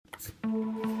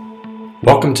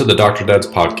Welcome to the Dr. Dad's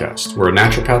podcast, where a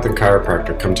naturopath and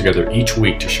chiropractor come together each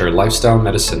week to share lifestyle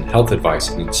medicine, health advice,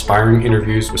 and inspiring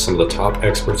interviews with some of the top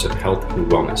experts in health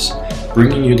and wellness,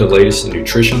 bringing you the latest in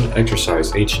nutrition,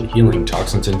 exercise, ancient healing,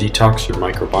 toxins and detox, your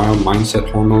microbiome, mindset,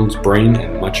 hormones, brain,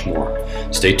 and much more.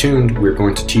 Stay tuned, we're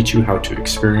going to teach you how to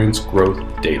experience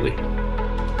growth daily.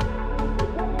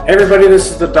 Hey everybody,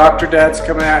 this is the Dr. Dad's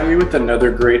coming at you with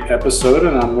another great episode,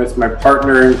 and I'm with my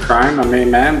partner in crime, my main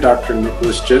man, Dr.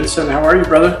 Nicholas Jensen. How are you,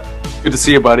 brother? Good to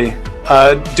see you, buddy.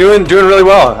 Doing really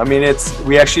well. I mean,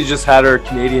 we actually just had our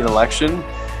Canadian election,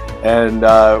 and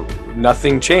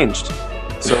nothing changed.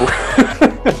 So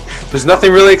there's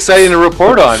nothing really exciting to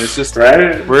report on. It's just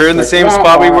right? We're in the same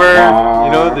spot we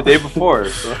were, the day before.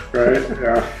 So. Right.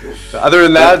 Yeah. Other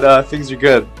than that, things are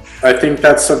good. I think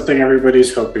that's something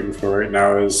everybody's hoping for right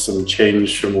now, is some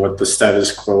change from what the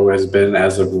status quo has been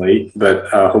as of late. But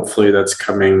hopefully that's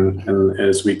coming, and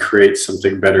as we create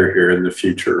something better here in the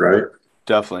future, right?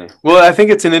 Definitely. Well, I think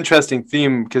it's an interesting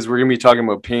theme because we're going to be talking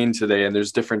about pain today, and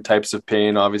there's different types of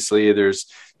pain. Obviously, there's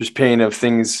pain of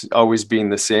things always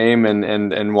being the same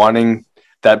and wanting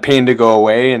that pain to go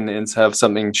away and have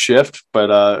something shift. But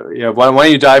why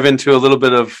don't you dive into a little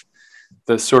bit of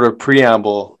the sort of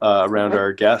preamble around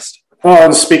our guest? Well,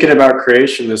 and speaking about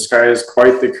creation, this guy is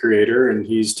quite the creator, and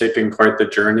he's taken quite the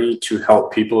journey to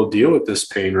help people deal with this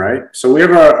pain, right? So we have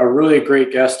a really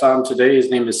great guest on today. His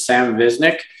name is Sam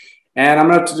Visnick, and I'm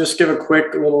going to just give a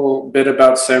quick little bit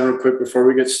about Sam real quick before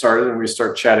we get started and we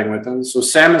start chatting with him. So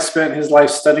Sam has spent his life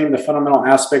studying the fundamental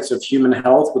aspects of human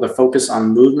health with a focus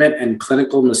on movement and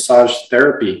clinical massage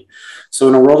therapy. So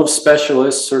in a world of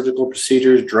specialists, surgical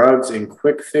procedures, drugs, and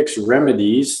quick fix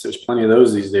remedies, there's plenty of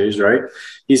those these days, right?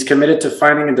 He's committed to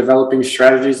finding and developing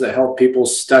strategies that help people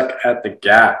stuck at the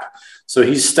gap. So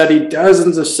he's studied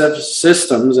dozens of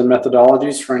systems and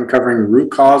methodologies for uncovering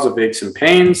root cause of aches and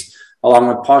pains, along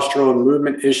with postural and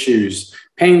movement issues,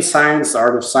 pain science, the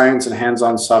art of science, and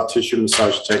hands-on soft tissue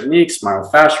massage techniques,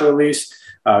 myofascial release,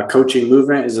 coaching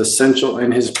movement is essential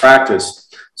in his practice.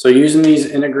 So using these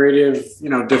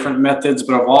integrative, different methods,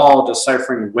 but of all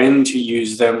deciphering when to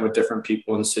use them with different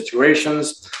people and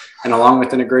situations, and along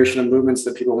with integration of movements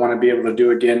that people want to be able to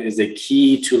do again, is a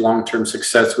key to long-term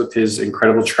success with his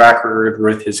incredible track record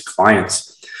with his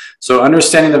clients. So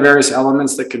understanding the various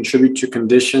elements that contribute to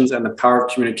conditions and the power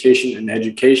of communication and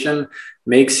education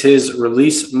makes his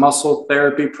release muscle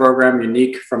therapy program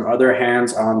unique from other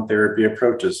hands-on therapy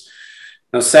approaches.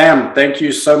 Now, Sam, thank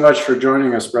you so much for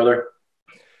joining us, brother.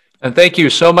 And thank you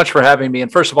so much for having me.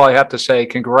 And first of all, I have to say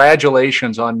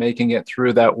congratulations on making it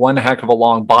through that one heck of a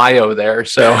long bio there.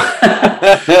 So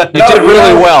you did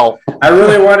really well. I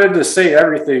really wanted to say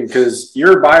everything because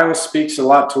your bio speaks a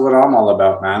lot to what I'm all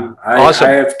about, man. Awesome. I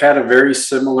have had a very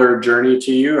similar journey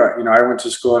to you. I went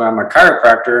to school and I'm a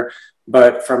chiropractor,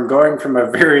 but from going from a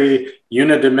very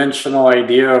unidimensional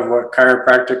idea of what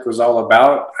chiropractic was all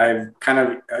about, I've kind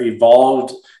of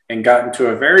evolved and gotten to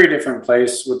a very different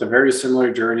place with a very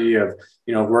similar journey of,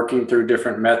 working through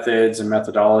different methods and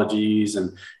methodologies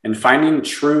and finding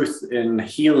truth in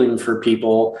healing for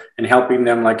people and helping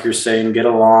them, like you're saying, get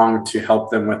along to help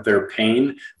them with their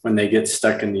pain when they get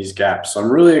stuck in these gaps. So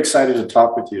I'm really excited to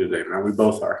talk with you today, man. We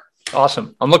both are.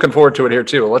 Awesome. I'm looking forward to it here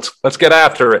too. Let's get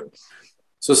after it.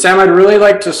 So Sam, I'd really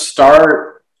like to start.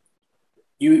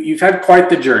 You've had quite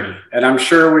the journey, and I'm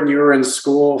sure when you were in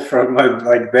school from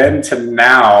like then to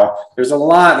now, there's a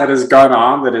lot that has gone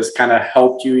on that has kind of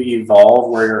helped you evolve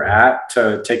where you're at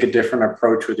to take a different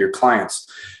approach with your clients.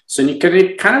 So can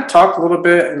you kind of talk a little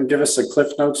bit and give us a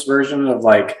Cliff Notes version of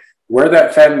like where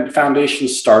that foundation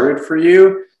started for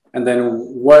you, and then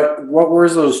what were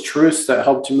those truths that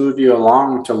helped to move you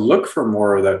along to look for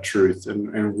more of that truth,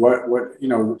 and what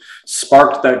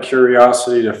sparked that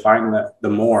curiosity to find the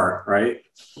more, right?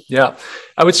 Yeah,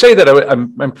 I would say that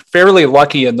I'm fairly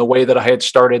lucky in the way that I had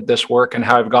started this work and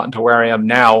how I've gotten to where I am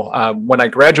now. When I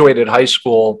graduated high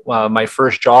school, my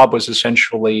first job was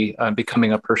essentially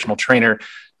becoming a personal trainer.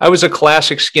 I was a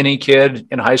classic skinny kid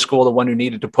in high school, the one who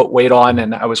needed to put weight on,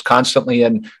 and I was constantly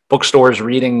in bookstores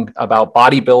reading about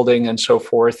bodybuilding and so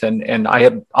forth. And I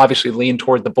had obviously leaned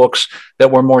toward the books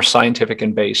that were more scientific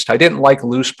and based. I didn't like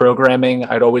loose programming.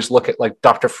 I'd always look at like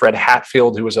Dr. Fred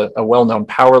Hatfield, who was a well-known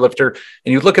powerlifter,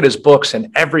 and you look at his books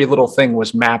and every little thing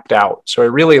was mapped out. So I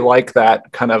really like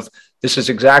that kind of, this is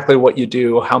exactly what you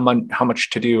do, how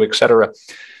much to do, et cetera.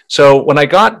 So when I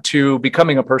got to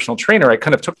becoming a personal trainer, I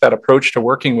kind of took that approach to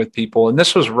working with people. And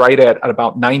this was right at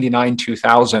about 99,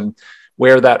 2000,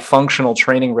 where that functional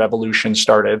training revolution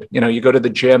started. You go to the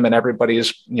gym and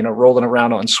everybody's, rolling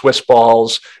around on Swiss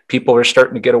balls. People are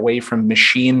starting to get away from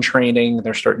machine training.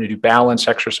 They're starting to do balance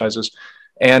exercises.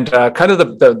 And kind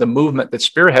of the movement that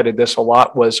spearheaded this a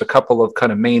lot was a couple of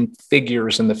kind of main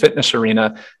figures in the fitness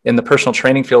arena. In the personal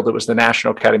training field, it was the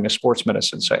National Academy of Sports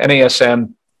Medicine, so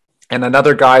NASM, and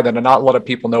another guy that not a lot of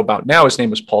people know about now. His name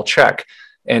was Paul Chek,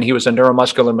 and he was a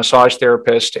neuromuscular massage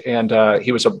therapist, and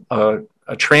he was a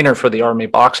trainer for the Army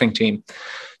boxing team.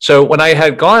 So when I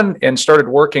had gone and started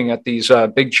working at these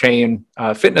big chain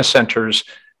fitness centers,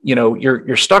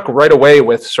 you're stuck right away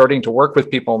with starting to work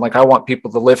with people. And like, I want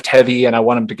people to lift heavy and I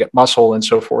want them to get muscle and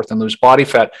so forth and lose body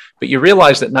fat. But you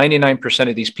realize that 99%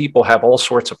 of these people have all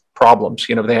sorts of problems.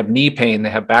 They have knee pain, they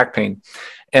have back pain.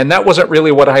 And that wasn't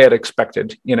really what I had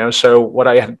expected. So what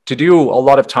I had to do a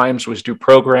lot of times was do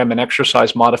program and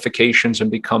exercise modifications and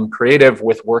become creative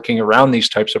with working around these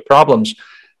types of problems.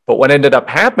 But what ended up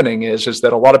happening is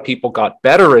that a lot of people got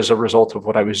better as a result of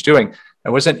what I was doing. I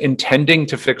wasn't intending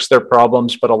to fix their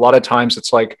problems, but a lot of times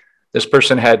it's like this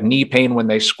person had knee pain when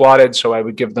they squatted. So I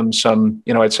would give them some,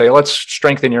 I'd say, let's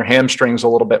strengthen your hamstrings a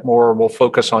little bit more. We'll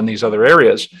focus on these other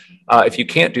areas if you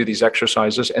can't do these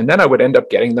exercises. And then I would end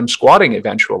up getting them squatting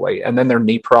eventually. And then their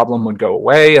knee problem would go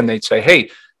away. And they'd say,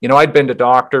 hey, I'd been to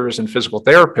doctors and physical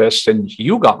therapists and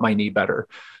you got my knee better.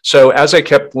 So as I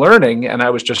kept learning and I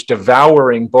was just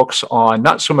devouring books on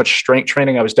not so much strength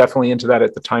training, I was definitely into that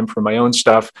at the time for my own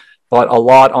stuff, but a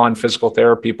lot on physical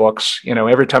therapy books.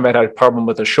 Every time I had a problem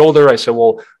with a shoulder, I said,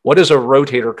 well, what is a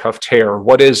rotator cuff tear?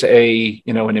 What is an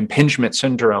impingement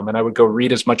syndrome? And I would go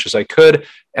read as much as I could.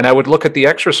 And I would look at the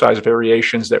exercise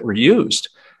variations that were used.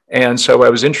 And so I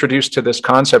was introduced to this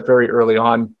concept very early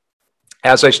on.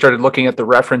 As I started looking at the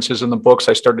references in the books,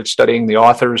 I started studying the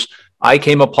authors. I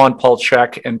came upon Paul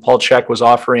Chek, and Paul Chek was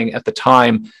offering at the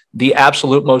time the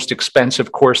absolute most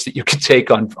expensive course that you could take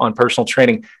on personal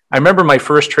training. I remember my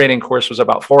first training course was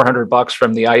about $400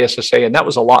 from the ISSA, and that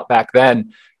was a lot back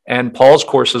then. And Paul's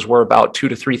courses were about $2,000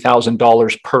 to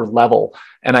 $3,000 per level.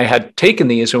 And I had taken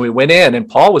these and we went in and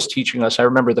Paul was teaching us. I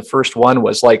remember the first one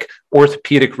was like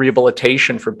orthopedic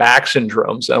rehabilitation for back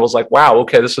syndromes. And I was like, wow,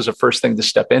 okay, this is the first thing to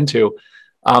step into.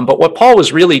 But what Paul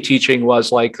was really teaching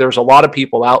was like, there's a lot of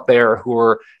people out there who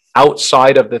are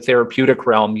outside of the therapeutic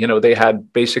realm. They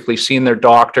had basically seen their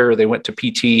doctor, they went to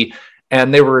PT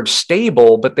and they were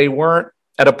stable, but they weren't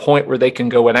at a point where they can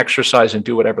go and exercise and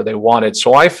do whatever they wanted.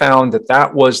 So I found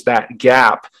that was that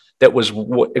gap that was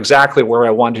exactly where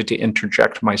I wanted to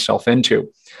interject myself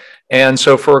into. And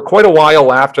so for quite a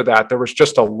while after that, there was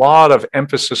just a lot of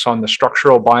emphasis on the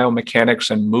structural biomechanics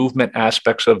and movement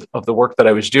aspects of the work that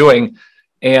I was doing.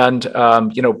 And,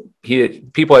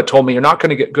 people had told me, you're not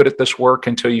going to get good at this work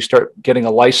until you start getting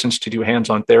a license to do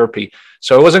hands-on therapy.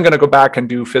 So I wasn't going to go back and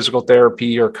do physical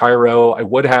therapy or chiro. I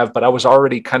would have, but I was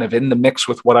already kind of in the mix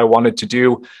with what I wanted to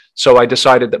do. So I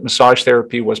decided that massage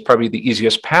therapy was probably the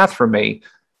easiest path for me.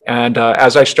 And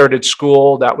as I started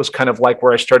school, that was kind of like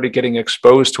where I started getting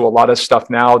exposed to a lot of stuff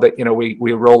now that,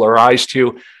 we roll our eyes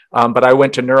to. But I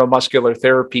went to neuromuscular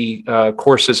therapy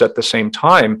courses at the same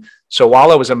time. So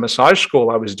while I was in massage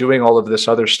school, I was doing all of this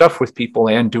other stuff with people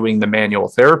and doing the manual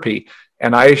therapy.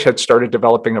 And I had started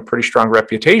developing a pretty strong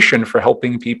reputation for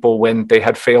helping people when they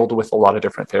had failed with a lot of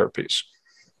different therapies.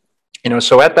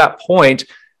 So at that point,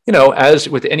 as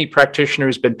with any practitioner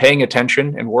who's been paying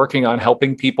attention and working on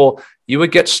helping people, you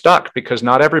would get stuck because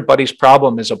not everybody's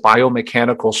problem is a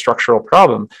biomechanical structural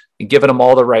problem. You're giving them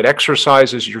all the right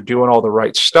exercises, you're doing all the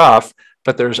right stuff,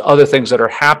 but there's other things that are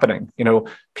happening.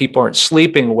 People aren't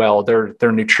sleeping well,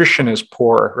 their nutrition is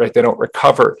poor, right? They don't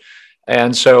recover.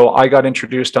 And so I got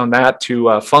introduced on that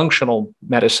to functional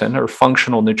medicine or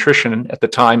functional nutrition. At the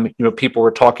time, people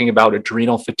were talking about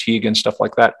adrenal fatigue and stuff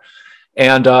like that.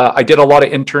 And I did a lot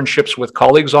of internships with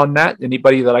colleagues on that.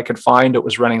 Anybody that I could find that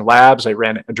was running labs. I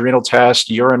ran adrenal tests,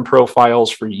 urine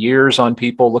profiles for years on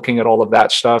people, looking at all of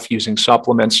that stuff, using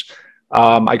supplements.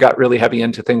 I got really heavy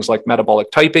into things like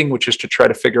metabolic typing, which is to try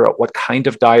to figure out what kind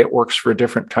of diet works for a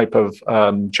different type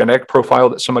of genetic profile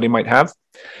that somebody might have.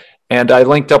 And I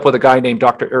linked up with a guy named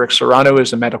Dr. Eric Serrano,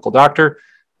 who's a medical doctor.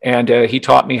 And he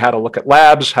taught me how to look at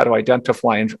labs, how to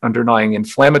identify underlying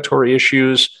inflammatory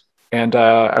issues. And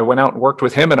I went out and worked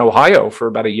with him in Ohio for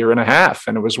about 1.5 years.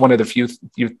 And it was one of the few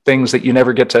things that you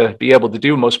never get to be able to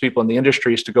do. Most people in the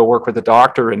industry is to go work with a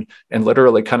doctor and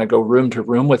literally kind of go room to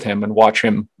room with him and watch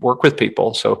him work with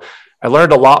people. So I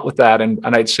learned a lot with that. And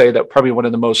I'd say that probably one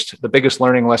of the biggest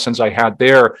learning lessons I had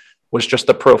there was just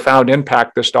the profound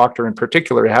impact this doctor in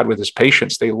particular had with his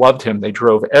patients. They loved him. They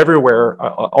drove everywhere,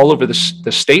 all over the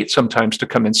state sometimes to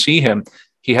come and see him.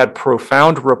 He had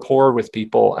profound rapport with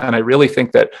people. And I really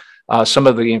think that some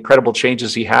of the incredible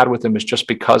changes he had with them is just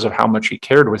because of how much he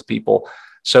cared with people.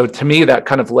 So to me, that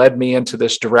kind of led me into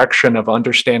this direction of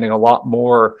understanding a lot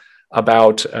more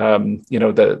about,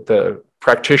 the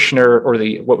practitioner, or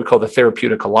what we call the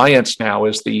therapeutic alliance now,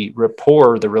 is the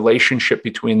rapport, the relationship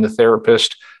between the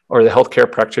therapist or the healthcare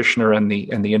practitioner and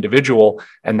the individual,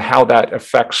 and how that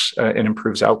affects and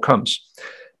improves outcomes.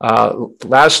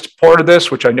 Last part of this,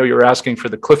 which I know you're asking for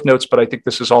the cliff notes, but I think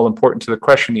this is all important to the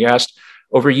question you asked.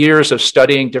 Over years of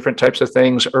studying different types of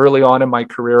things, early on in my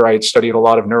career, I had studied a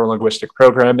lot of neurolinguistic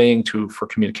programming for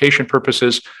communication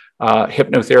purposes,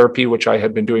 hypnotherapy, which I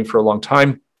had been doing for a long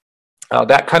time.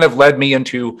 That kind of led me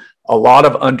into a lot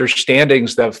of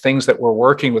understandings of things that were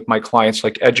working with my clients,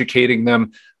 like educating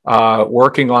them,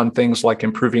 working on things like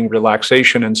improving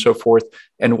relaxation and so forth,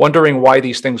 and wondering why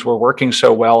these things were working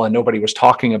so well and nobody was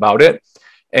talking about it.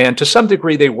 And to some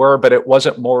degree they were, but it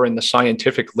wasn't more in the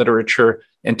scientific literature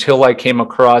until I came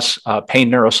across pain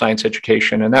neuroscience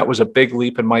education. And that was a big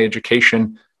leap in my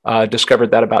education.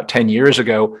 Discovered that about 10 years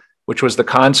ago, which was the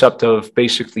concept of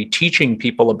basically teaching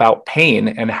people about pain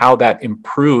and how that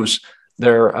improves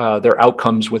their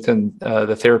outcomes within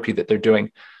the therapy that they're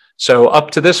doing. So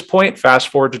up to this point, fast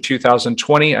forward to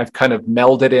 2020, I've kind of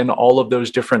melded in all of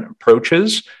those different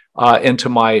approaches into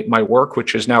my work,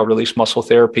 which is now release muscle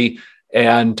therapy.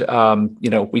 And,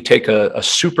 we take a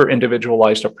super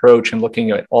individualized approach and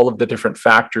looking at all of the different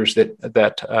factors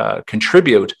that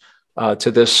contribute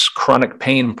to this chronic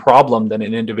pain problem that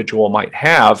an individual might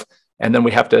have. And then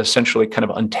we have to essentially kind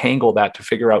of untangle that to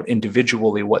figure out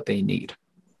individually what they need.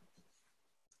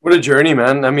 What a journey,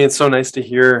 man. I mean, it's so nice to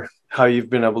hear how you've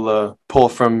been able to pull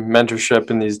from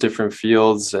mentorship in these different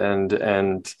fields and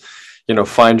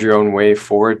find your own way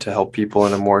forward to help people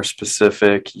in a more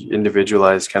specific,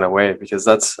 individualized kind of way, because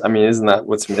isn't that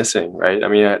what's missing, right? I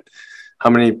mean, how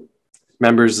many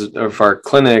members of our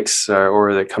clinics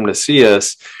or that come to see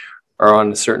us are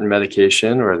on a certain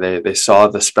medication, or they saw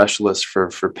the specialist for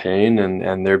pain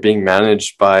and they're being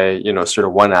managed by, sort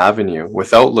of one avenue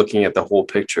without looking at the whole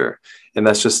picture. And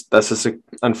that's just an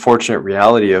unfortunate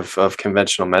reality of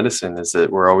conventional medicine, is that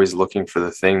we're always looking for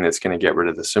the thing that's going to get rid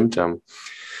of the symptom.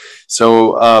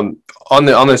 So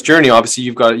on this journey, obviously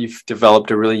you've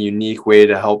developed a really unique way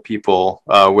to help people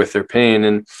with their pain.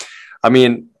 And I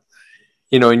mean,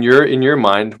 in your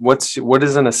mind, what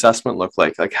does an assessment look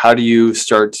like? Like, how do you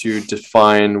start to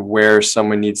define where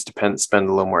someone needs to spend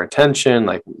a little more attention?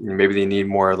 Like maybe they need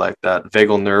more like that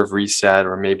vagal nerve reset,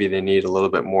 or maybe they need a little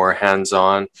bit more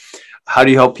hands-on. How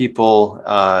do you help people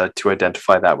to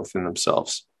identify that within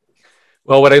themselves?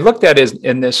 Well, what I looked at is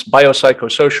in this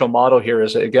biopsychosocial model here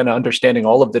is, again, understanding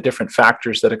all of the different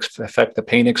factors that affect the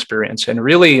pain experience. And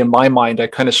really, in my mind, I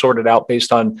kind of sorted out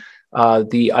based on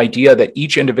the idea that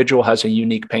each individual has a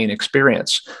unique pain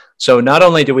experience. So not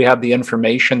only do we have the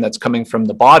information that's coming from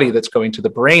the body that's going to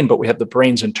the brain, but we have the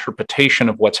brain's interpretation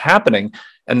of what's happening.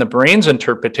 And the brain's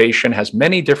interpretation has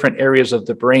many different areas of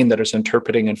the brain that is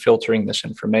interpreting and filtering this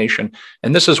information.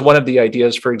 And this is one of the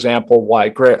ideas, for example,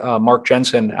 why Mark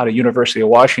Jensen out of University of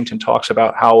Washington talks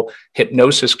about how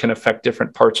hypnosis can affect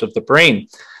different parts of the brain.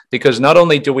 Because not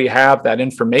only do we have that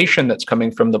information that's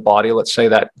coming from the body, let's say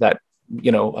that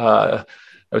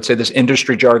I would say this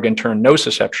industry jargon term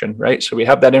nociception, right? So we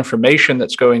have that information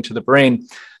that's going to the brain.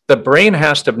 The brain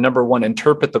has to, number one,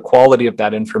 interpret the quality of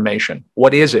that information.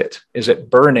 What is it? Is it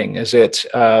burning? Is it,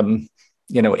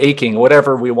 aching,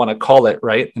 whatever we want to call it,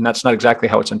 right? And that's not exactly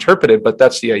how it's interpreted, but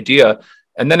that's the idea.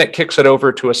 And then it kicks it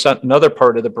over to another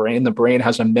part of the brain. The brain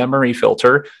has a memory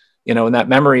filter, and that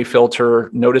memory filter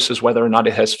notices whether or not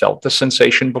it has felt the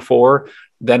sensation before.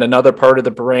 Then another part of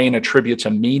the brain attributes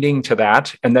a meaning to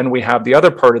that. And then we have the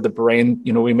other part of the brain,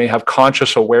 we may have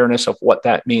conscious awareness of what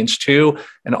that means too.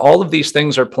 And all of these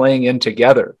things are playing in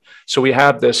together. So we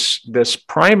have this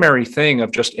primary thing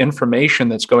of just information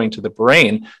that's going to the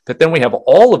brain, but then we have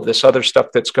all of this other stuff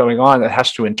that's going on that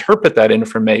has to interpret that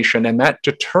information. And that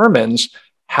determines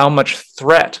how much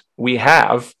threat we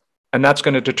have. And that's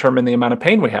going to determine the amount of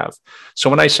pain we have. So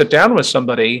when I sit down with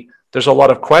somebody, there's a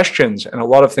lot of questions and a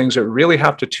lot of things that really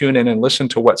have to tune in and listen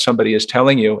to what somebody is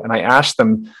telling you. And I ask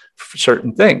them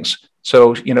certain things.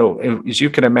 So, as you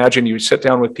can imagine, you sit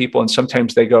down with people and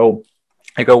sometimes I go,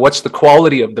 what's the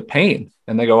quality of the pain?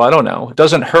 And they go, I don't know. It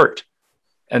doesn't hurt.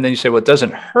 And then you say, well, it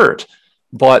doesn't hurt.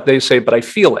 But they say, but I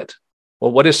feel it.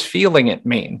 Well, what does feeling it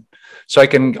mean? So I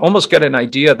can almost get an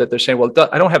idea that they're saying, well,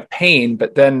 I don't have pain,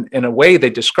 but then in a way they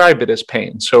describe it as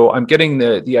pain. So I'm getting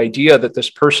the idea that this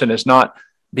person is not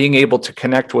being able to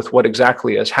connect with what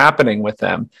exactly is happening with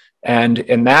them. And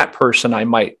in that person, I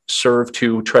might serve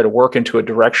to try to work into a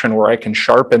direction where I can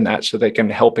sharpen that so they can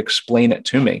help explain it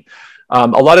to me. A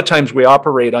lot of times we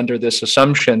operate under this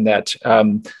assumption that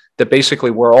that basically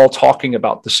we're all talking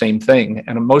about the same thing.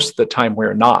 And most of the time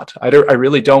we're not. I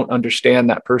really don't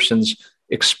understand that person's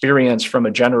experience from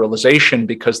a generalization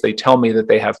because they tell me that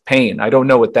they have pain. I don't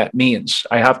know what that means.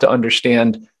 I have to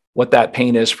understand what that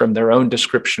pain is from their own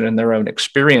description and their own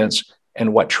experience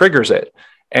and what triggers it.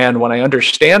 And when I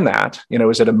understand that,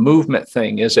 is it a movement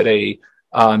thing? Is it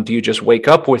do you just wake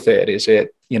up with it? Is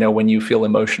it, when you feel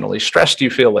emotionally stressed, you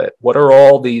feel it? What are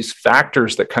all these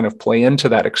factors that kind of play into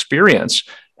that experience?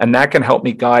 And that can help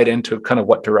me guide into kind of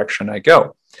what direction I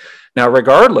go. Now,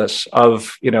 regardless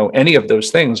of, any of those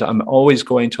things, I'm always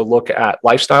going to look at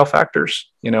lifestyle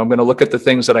factors. I'm going to look at the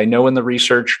things that I know in the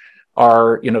research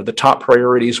are, the top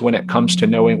priorities when it comes to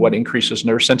knowing what increases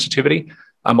nerve sensitivity.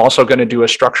 I'm also going to do a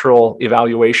structural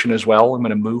evaluation as well. I'm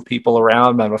going to move people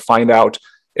around. I'm going to find out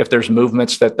if there's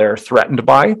movements that they're threatened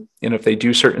by, and if they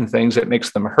do certain things, it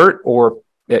makes them hurt, or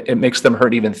it makes them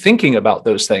hurt even thinking about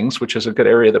those things, which is a good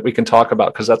area that we can talk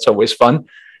about because that's always fun.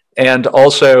 And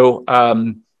also,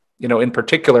 in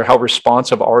particular, how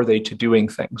responsive are they to doing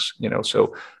things?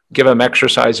 So give them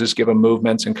exercises, give them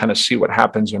movements, and kind of see what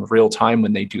happens in real time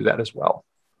when they do that as well.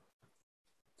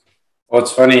 Well,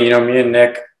 it's funny, me and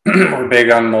Nick, we're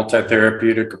big on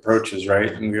multi-therapeutic approaches,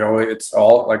 right? And it's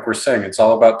all, like we're saying, it's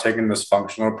all about taking this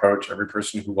functional approach. Every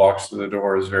person who walks through the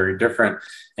door is very different.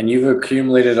 And you've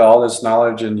accumulated all this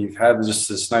knowledge and you've had just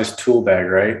this nice tool bag,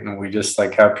 right? And we just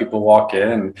have people walk in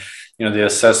and, the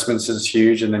assessments is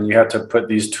huge. And then you have to put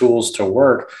these tools to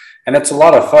work. And it's a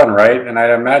lot of fun, right? And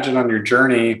I'd imagine on your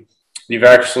journey, you've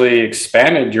actually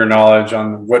expanded your knowledge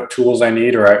on what tools I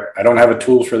need, or I don't have a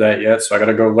tool for that yet. So I got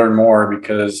to go learn more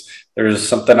because there's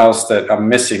something else that I'm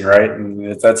missing, right?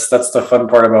 And that's the fun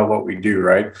part about what we do,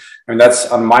 right? I mean, that's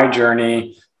on my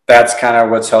journey. That's kind of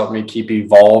what's helped me keep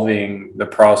evolving the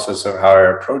process of how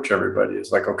I approach everybody.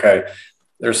 It's like, okay,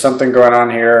 there's something going on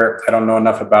here. I don't know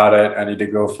enough about it. I need to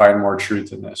go find more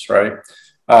truth in this, right?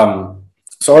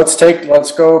 So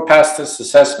let's go past this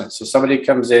assessment. So somebody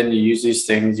comes in, you use these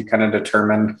things, you kind of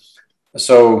determine.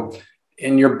 So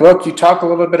in your book, you talk a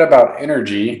little bit about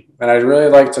energy, and I'd really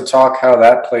like to talk how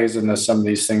that plays into some of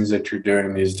these things that you're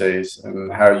doing these days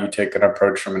and how you take an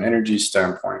approach from an energy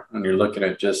standpoint when you're looking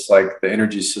at just like the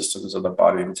energy systems of the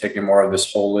body and taking more of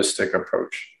this holistic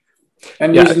approach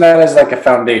and using that as like a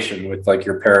foundation with like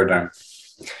your paradigm.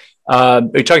 Are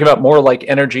you talking about more like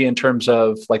energy in terms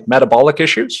of like metabolic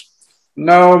issues?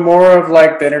 No, more of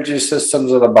like the energy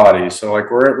systems of the body. So like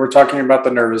we're talking about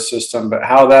the nervous system, but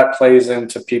how that plays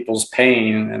into people's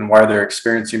pain and why they're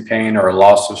experiencing pain or a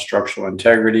loss of structural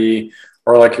integrity,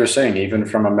 or like you're saying, even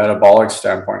from a metabolic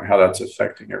standpoint, how that's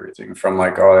affecting everything from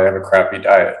like, oh, they have a crappy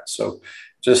diet. So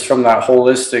just from that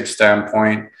holistic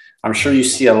standpoint, I'm sure you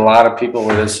see a lot of people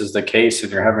where this is the case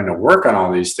and you're having to work on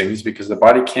all these things because the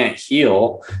body can't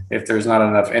heal if there's not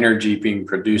enough energy being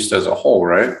produced as a whole,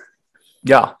 right?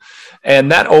 Yeah.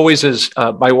 And that always is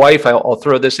my wife. I'll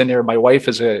throw this in here. My wife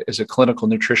is a clinical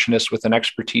nutritionist with an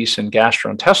expertise in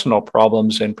gastrointestinal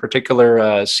problems, in particular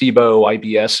SIBO,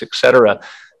 IBS, et cetera.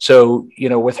 So,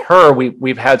 with her,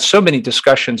 we've had so many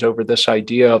discussions over this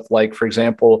idea of like, for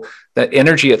example, that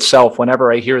energy itself.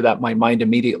 Whenever I hear that, my mind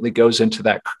immediately goes into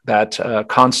that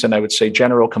constant, I would say,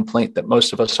 general complaint that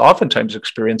most of us oftentimes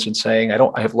experience in saying,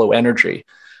 I have low energy.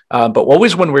 But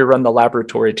always when we run the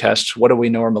laboratory tests, what do we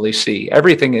normally see?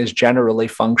 Everything is generally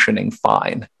functioning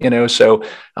fine. So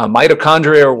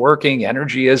mitochondria are working,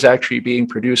 energy is actually being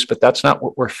produced, but that's not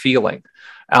what we're feeling.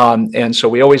 And so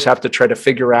we always have to try to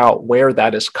figure out where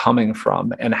that is coming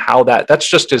from and how that's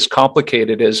just as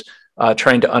complicated as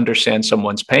trying to understand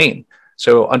someone's pain.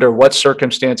 So under what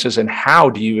circumstances and how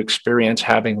do you experience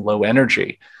having low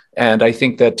energy? And I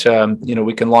think that,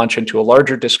 we can launch into a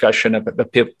larger discussion of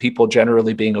people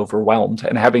generally being overwhelmed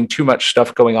and having too much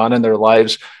stuff going on in their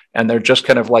lives. And they're just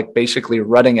kind of like basically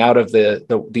running out of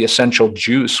the essential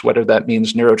juice, whether that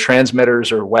means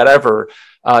neurotransmitters or whatever,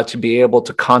 to be able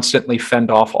to constantly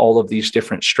fend off all of these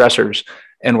different stressors.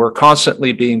 And we're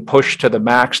constantly being pushed to the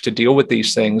max to deal with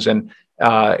these things. And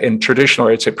in traditional,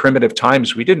 I'd say primitive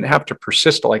times, we didn't have to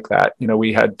persist like that.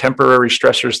 We had temporary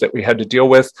stressors that we had to deal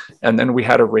with, and then we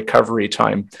had a recovery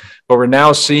time. But we're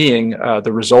now seeing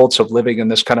the results of living in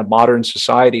this kind of modern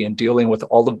society and dealing with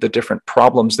all of the different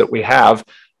problems that we have,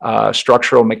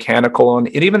 structural, mechanical, and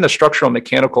even the structural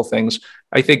mechanical things.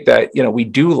 I think that, we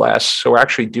do less. So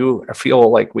actually I feel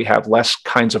like we have less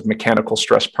kinds of mechanical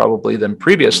stress probably than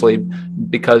previously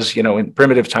because, in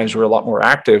primitive times, we're a lot more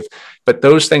active, but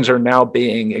those things are now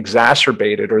being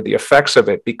exacerbated or the effects of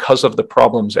it because of the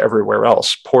problems everywhere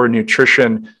else. Poor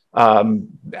nutrition,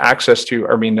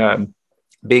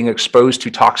 being exposed to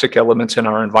toxic elements in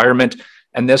our environment.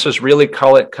 And this is really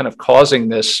kind of causing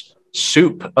this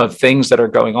soup of things that are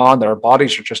going on that our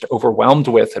bodies are just overwhelmed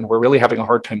with, and we're really having a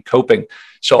hard time coping.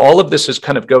 So all of this is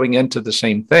kind of going into the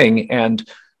same thing. And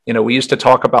we used to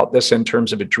talk about this in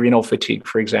terms of adrenal fatigue,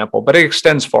 for example, but it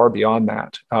extends far beyond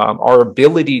that. Our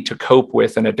ability to cope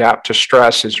with and adapt to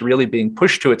stress is really being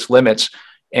pushed to its limits.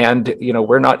 And,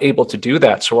 we're not able to do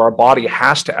that. So our body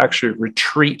has to actually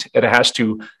retreat. It has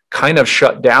to kind of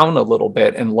shut down a little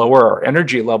bit and lower our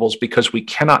energy levels because we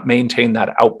cannot maintain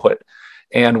that output.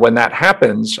 And when that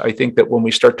happens, I think that when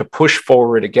we start to push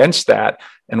forward against that,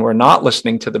 and we're not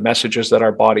listening to the messages that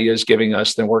our body is giving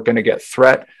us, then we're going to get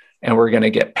threat, and we're going to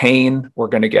get pain. We're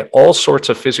going to get all sorts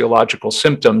of physiological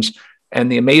symptoms. And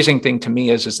the amazing thing to me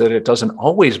is that it doesn't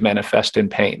always manifest in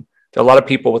pain. There are a lot of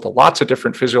people with lots of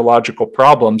different physiological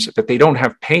problems that they don't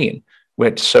have pain,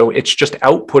 so it's just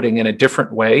outputting in a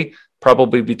different way,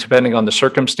 probably depending on the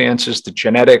circumstances, the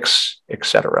genetics,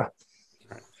 etc.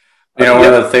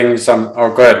 One of the things, go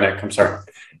ahead, Nick, I'm sorry.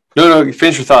 No, you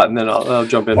finish your thought and then I'll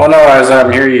jump in. Well, no, as I'm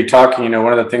hearing you talking,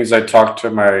 one of the things I talk to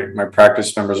my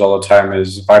practice members all the time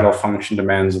is vital function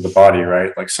demands of the body,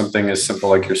 right? Like something as simple,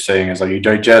 like you're saying, is like you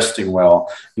digesting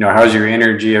well, how's your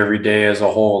energy every day as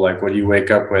a whole? Like, what do you wake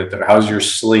up with? How's your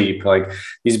sleep? Like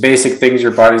these basic things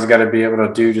your body's got to be able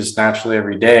to do just naturally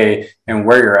every day, and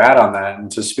where you're at on that.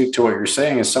 And to speak to what you're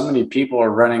saying is so many people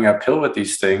are running uphill with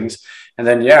these things. And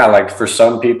then, like for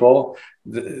some people,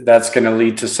 that's going to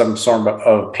lead to some sort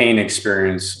of pain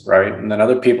experience, right? And then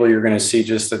other people, you're going to see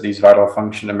just that these vital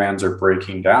function demands are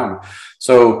breaking down.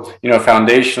 So,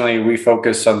 foundationally, we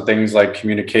focus on things like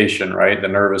communication, right? The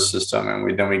nervous system.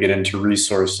 And then we get into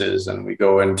resources, and we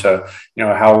go into,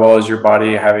 how well is your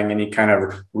body having any kind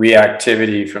of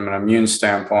reactivity from an immune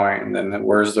standpoint? And then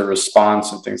where's the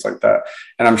response and things like that.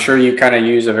 And I'm sure you kind of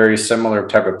use a very similar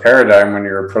type of paradigm when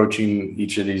you're approaching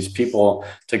each of these people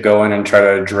to go in and try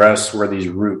to address where these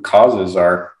root causes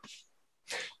are.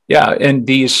 Yeah. And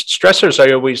these stressors,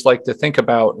 I always like to think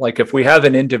about, like if we have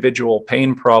an individual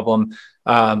pain problem,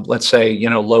 let's say,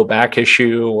 low back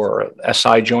issue or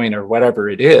SI joint or whatever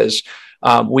it is,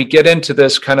 we get into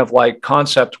this kind of like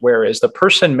concept, whereas the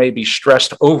person may be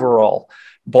stressed overall,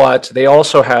 but they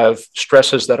also have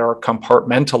stresses that are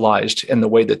compartmentalized in the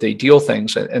way that they deal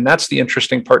things. And that's the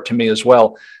interesting part to me as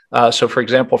well. So, for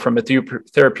example, from a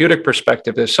therapeutic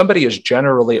perspective, if somebody is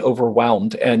generally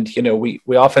overwhelmed, and we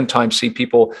oftentimes see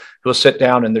people who will sit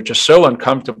down and they're just so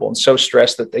uncomfortable and so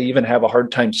stressed that they even have a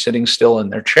hard time sitting still in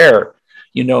their chair.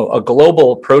 A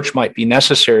global approach might be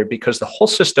necessary because the whole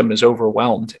system is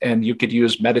overwhelmed, and you could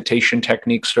use meditation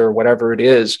techniques or whatever it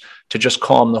is to just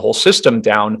calm the whole system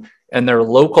down, and their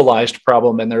localized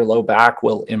problem in their low back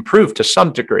will improve to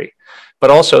some degree. But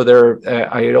also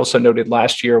I had also noted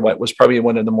last year what was probably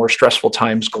one of the more stressful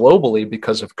times globally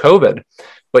because of COVID.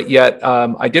 But yet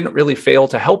I didn't really fail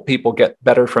to help people get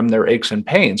better from their aches and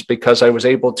pains, because I was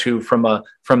able to,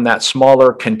 from that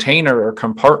smaller container or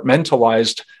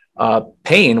compartmentalized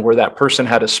pain, where that person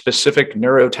had a specific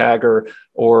neurotag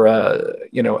or I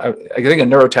think a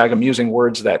neurotag, I'm using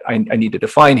words that I need to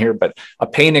define here, but a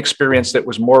pain experience that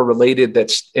was more related,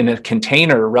 that's in a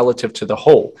container relative to the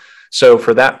whole. So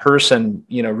for that person,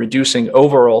 reducing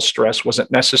overall stress wasn't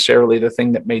necessarily the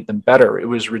thing that made them better. It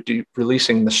was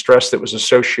releasing the stress that was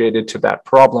associated to that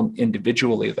problem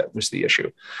individually that was the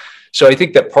issue. So I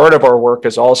think that part of our work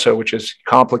is also, which is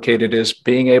complicated, is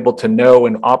being able to know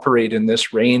and operate in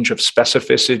this range of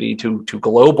specificity to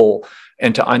global,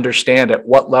 and to understand at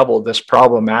what level this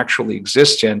problem actually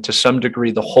exists in. To some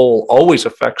degree, the whole always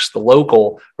affects the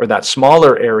local or that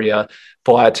smaller area,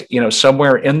 but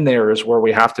somewhere in there is where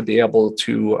we have to be able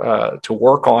to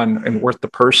work on and work the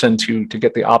person to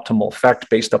get the optimal effect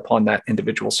based upon that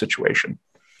individual situation.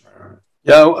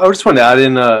 Yeah, I just want to add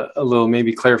in a little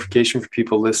maybe clarification for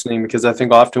people listening, because I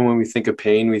think often when we think of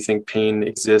pain, we think pain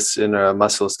exists in our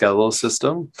musculoskeletal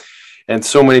system. And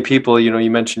so many people, you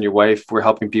mentioned your wife, we're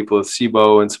helping people with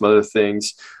SIBO and some other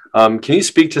things. Can you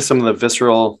speak to some of the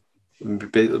visceral,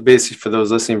 basically for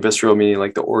those listening, visceral meaning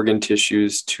like the organ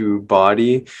tissues to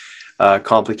body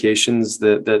complications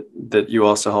that you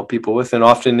also help people with? And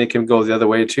often it can go the other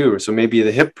way too. So maybe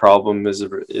the hip problem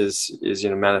is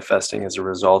manifesting as a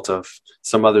result of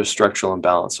some other structural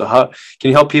imbalance. So how can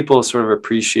you help people sort of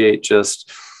appreciate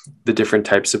just the different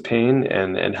types of pain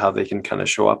and how they can kind of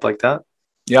show up like that?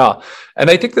 Yeah. And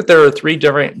I think that there are three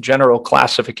different general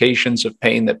classifications of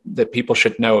pain that people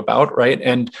should know about, right?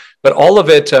 But all of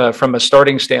it from a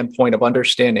starting standpoint of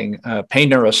understanding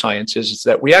pain neuroscience is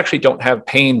that we actually don't have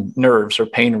pain nerves or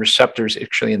pain receptors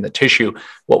actually in the tissue.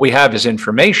 What we have is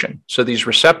information. So these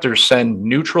receptors send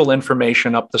neutral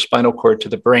information up the spinal cord to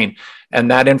the brain. And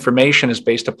that information is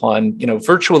based upon,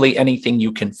 virtually anything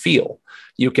you can feel.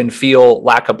 You can feel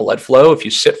lack of blood flow. If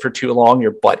you sit for too long,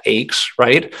 your butt aches,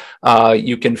 right?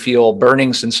 You can feel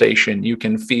burning sensation. You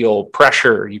can feel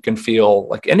pressure. You can feel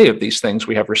like any of these things.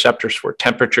 We have receptors for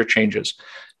temperature changes.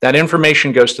 That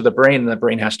information goes to the brain and the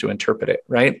brain has to interpret it,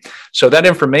 right? So that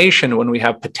information, when we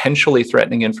have potentially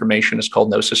threatening information, is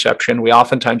called nociception. We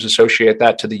oftentimes associate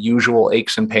that to the usual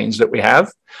aches and pains that we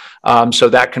have. So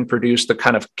that can produce the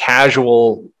kind of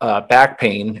casual back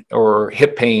pain or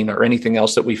hip pain or anything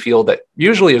else that we feel that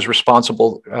usually is responsive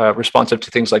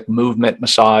to things like movement,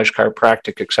 massage,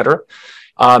 chiropractic, et cetera.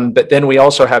 But then we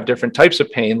also have different types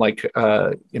of pain, like,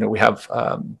 we have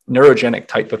neurogenic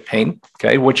type of pain,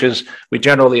 okay, which is we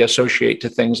generally associate to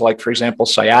things like, for example,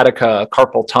 sciatica,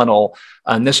 carpal tunnel.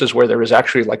 And this is where there is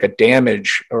actually like a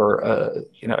damage or,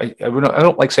 I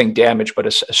don't like saying damage, but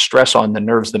a stress on the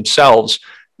nerves themselves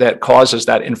that causes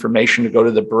that information to go to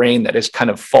the brain that is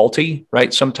kind of faulty,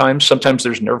 right? Sometimes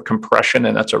there's nerve compression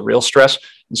and that's a real stress.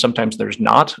 And sometimes there's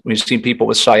not. We've seen people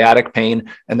with sciatic pain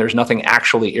and there's nothing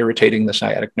actually irritating the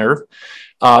sciatic nerve.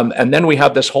 And then we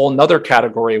have this whole nother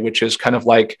category, which is kind of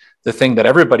like the thing that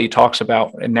everybody talks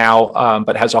about now,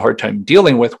 but has a hard time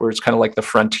dealing with, where it's kind of like the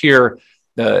frontier.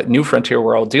 The new frontier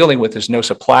we're all dealing with is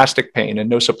nociplastic pain. And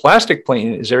nociplastic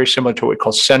pain is very similar to what we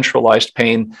call centralized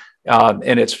pain.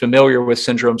 And it's familiar with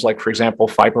syndromes like, for example,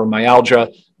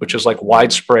 fibromyalgia, which is like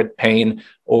widespread pain,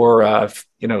 or, I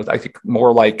think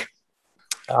more like,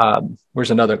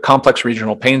 where's another, complex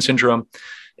regional pain syndrome.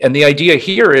 And the idea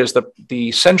here is that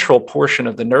the central portion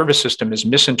of the nervous system is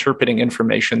misinterpreting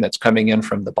information that's coming in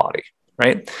from the body,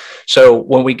 right? So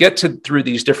when we get through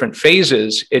these different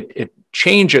phases, it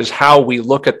changes how we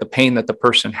look at the pain that the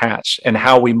person has and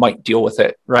how we might deal with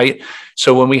it, right?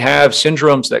 So when we have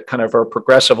syndromes that kind of are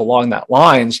progressive along that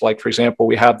lines, like, for example,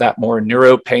 we have that more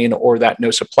neuro pain or that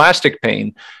nociplastic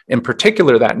pain, in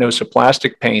particular, that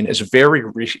nociplastic pain is very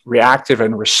reactive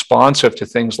and responsive to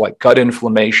things like gut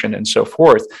inflammation and so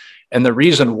forth. And the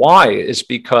reason why is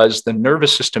because the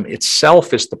nervous system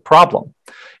itself is the problem.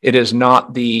 It is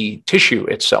not the tissue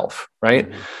itself, right?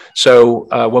 Mm-hmm.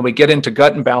 So when we get into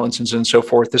gut imbalances and so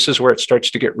forth, this is where it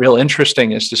starts to get real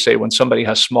interesting, is to say when somebody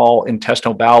has small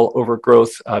intestinal bowel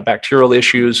overgrowth, bacterial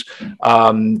issues,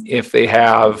 if they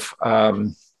have,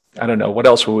 I don't know, what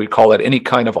else would we call it? Any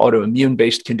kind of autoimmune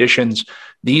based conditions,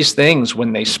 these things,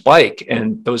 when they spike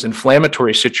and those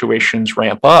inflammatory situations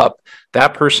ramp up,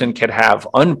 that person can have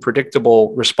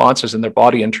unpredictable responses in their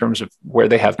body in terms of where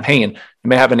they have pain. You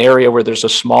may have an area where there's a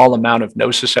small amount of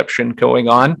nociception going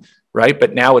on, right?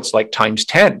 But now it's like times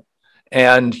 10.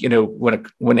 And,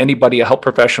 when anybody, a health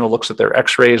professional, looks at their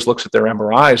x-rays, looks at their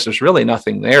MRIs, there's really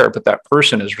nothing there, but that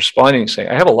person is responding, saying,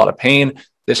 I have a lot of pain.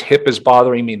 This hip is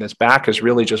bothering me. This back is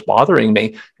really just bothering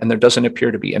me. And there doesn't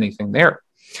appear to be anything there.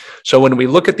 So when we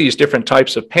look at these different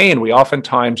types of pain, we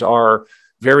oftentimes are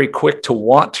very quick to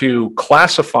want to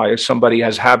classify somebody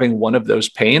as having one of those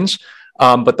pains.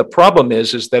 But the problem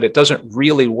is that it doesn't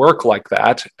really work like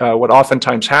that. What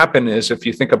oftentimes happens is, if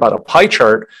you think about a pie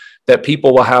chart, that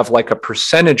people will have like a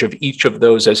percentage of each of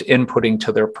those as inputting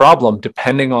to their problem,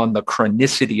 depending on the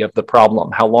chronicity of the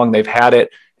problem, how long they've had it,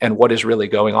 and what is really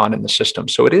going on in the system.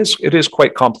 So it is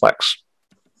quite complex.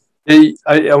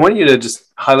 I want you to just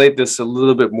highlight this a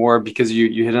little bit more, because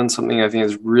you hit on something I think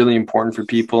is really important for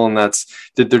people, and that's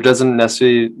that there doesn't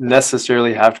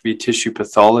necessarily have to be tissue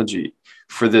pathology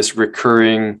for this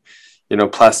recurring,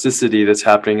 plasticity that's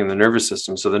happening in the nervous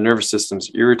system. So the nervous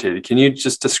system's irritated. Can you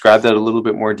just describe that a little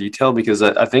bit more detail? Because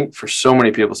I think for so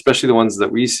many people, especially the ones that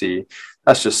we see,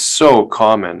 that's just so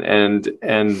common, and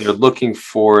they're looking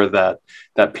for that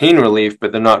pain relief,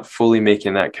 but they're not fully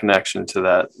making that connection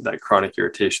to that chronic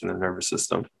irritation in the nervous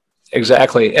system.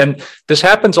 Exactly. And this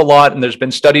happens a lot, and there's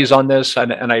been studies on this,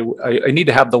 and I need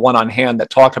to have the one on hand that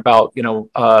talk about,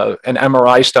 an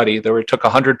MRI study that we took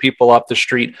 100 people off the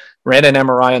street, ran an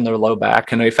MRI on their low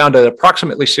back, and they found that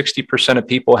approximately 60% of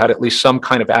people had at least some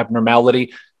kind of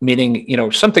abnormality,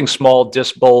 meaning, something small,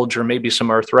 disc bulge, or maybe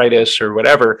some arthritis or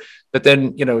whatever. But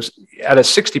then, at a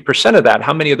 60% of that,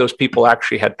 how many of those people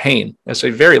actually had pain? I say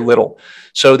very little.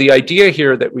 So the idea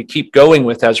here that we keep going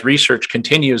with as research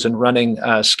continues and running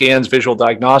scans, visual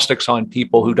diagnostics on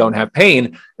people who don't have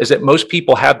pain, is that most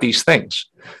people have these things.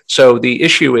 So the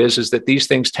issue is that these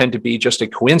things tend to be just a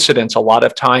coincidence a lot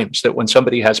of times, that when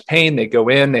somebody has pain, they go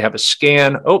in, they have a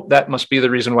scan. Oh, that must be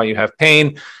the reason why you have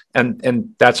pain.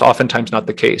 And that's oftentimes not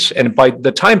the case. And by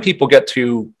the time people get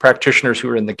to practitioners who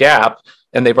are in the gap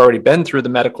and they've already been through the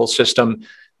medical system,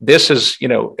 this is,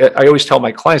 I always tell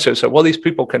my clients, I say, well, these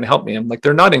people can help me. I'm like,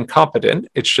 they're not incompetent.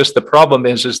 It's just the problem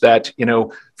is that,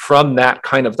 from that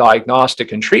kind of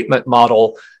diagnostic and treatment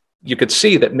model, you could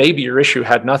see that maybe your issue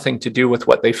had nothing to do with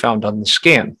what they found on the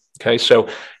scan. Okay, so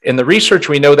in the research,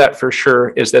 we know that for sure,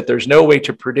 is that there's no way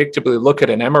to predictably look at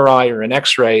an MRI or an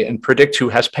X-ray and predict who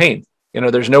has pain.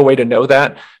 There's no way to know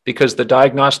that because the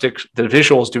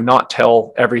visuals do not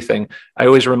tell everything. I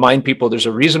always remind people there's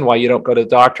a reason why you don't go to the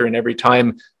doctor, and every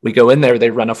time we go in there, they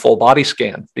run a full body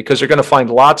scan, because they're going to find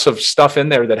lots of stuff in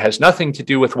there that has nothing to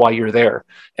do with why you're there.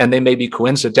 And they may be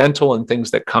coincidental and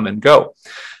things that come and go.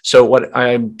 So what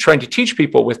I'm trying to teach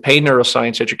people with pain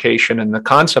neuroscience education, and the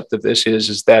concept of this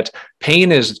is that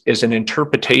pain is an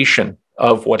interpretation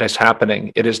of what is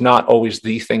happening. It is not always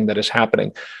the thing that is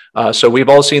happening. So we've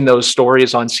all seen those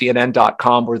stories on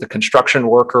CNN.com where the construction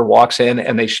worker walks in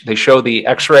and they show the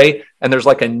X-ray, and there's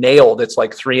like a nail that's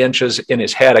like 3 inches in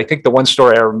his head. I think the one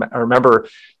story I remember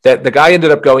that the guy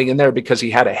ended up going in there because he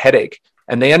had a headache,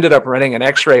 and they ended up running an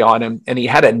X-ray on him, and he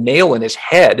had a nail in his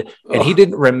head, and he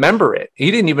didn't remember it. He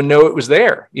didn't even know it was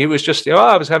there. He was just,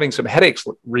 I was having some headaches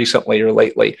recently or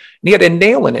lately. And he had a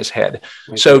nail in his head.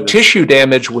 So tissue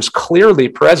damage was clearly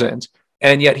present,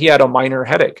 and yet he had a minor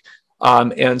headache.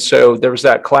 And so there was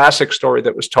that classic story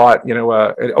that was taught,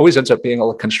 it always ends up being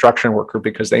a construction worker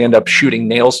because they end up shooting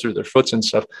nails through their foots and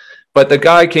stuff. But the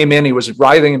guy came in, he was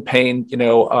writhing in pain, he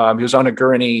was on a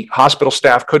gurney, hospital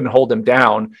staff couldn't hold him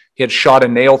down. He had shot a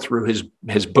nail through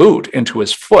his boot into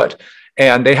his foot,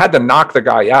 and they had to knock the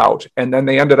guy out. And then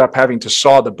they ended up having to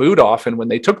saw the boot off. And when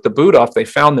they took the boot off, they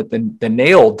found that the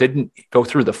nail didn't go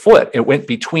through the foot. It went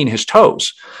between his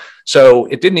toes. So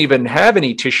it didn't even have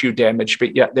any tissue damage,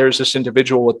 but yet there's this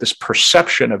individual with this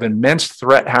perception of immense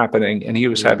threat happening, and he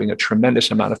was having a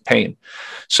tremendous amount of pain.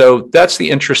 So that's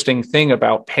the interesting thing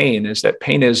about pain, is that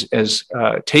pain is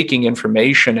taking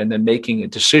information and then making a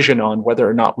decision on whether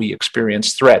or not we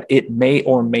experience threat. It may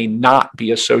or may not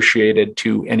be associated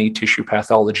to any tissue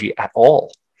pathology at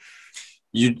all.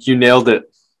 You nailed it.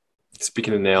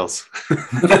 Speaking of nails,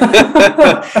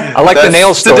 I like the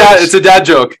nail story. It's a dad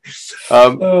joke.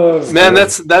 Man,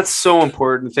 that's so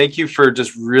important. Thank you for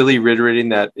just really reiterating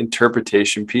that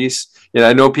interpretation piece.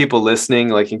 I know people listening,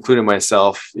 like including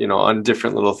myself, on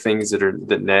different little things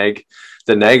that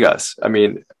nag us. I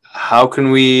mean, how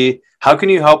can you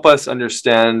help us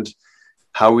understand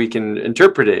how we can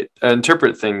interpret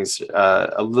things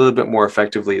a little bit more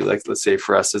effectively, like let's say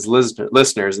for us as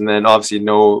listeners, and then obviously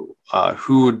know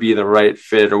who would be the right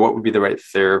fit or what would be the right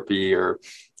therapy or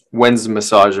when's the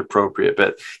massage appropriate.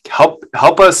 But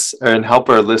help us and help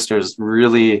our listeners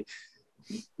really,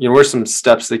 what are some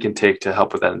steps they can take to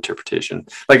help with that interpretation?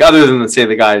 Like other than say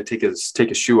the guy take his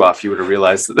shoe off, you would have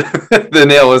realized that the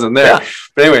nail wasn't there. Yeah.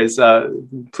 But anyways,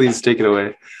 please take it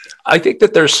away. I think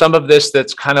that there's some of this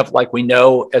that's kind of like we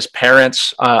know as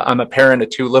parents. I'm a parent of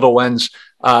 2 little ones,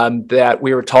 that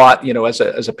we were taught,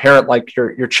 as a parent, like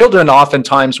your children,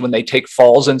 oftentimes when they take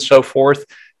falls and so forth,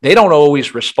 they don't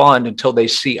always respond until they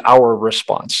see our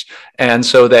response. And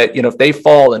so that, if they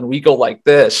fall and we go like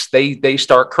this, they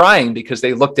start crying because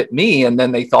they looked at me and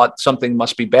then they thought something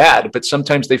must be bad. But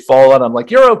sometimes they fall and I'm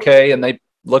like, you're okay. And they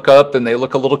look up and they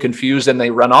look a little confused and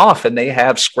they run off and they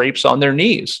have scrapes on their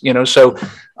knees, so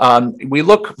we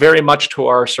look very much to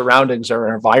our surroundings,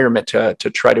 our environment to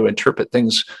try to interpret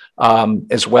things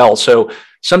as well. So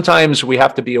sometimes we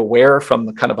have to be aware from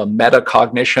the kind of a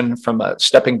metacognition, from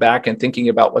stepping back and thinking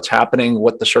about what's happening,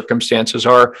 what the circumstances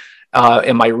are.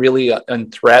 Am I really in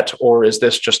threat, or is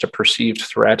this just a perceived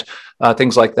threat?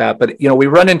 Things like that. But, we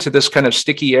run into this kind of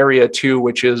sticky area too,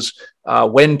 which is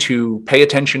when to pay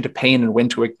attention to pain and when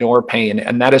to ignore pain.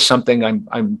 And that is something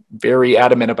I'm very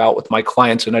adamant about with my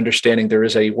clients, and understanding there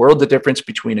is a world of difference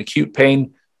between acute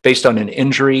pain based on an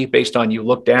injury, based on you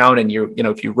look down and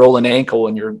if you roll an ankle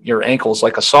and your ankle is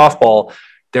like a softball,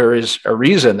 there is a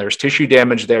reason. There's tissue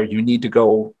damage there. You need to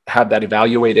go have that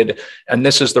evaluated. And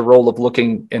this is the role of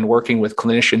looking and working with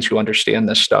clinicians who understand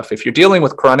this stuff. If you're dealing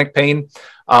with chronic pain,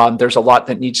 there's a lot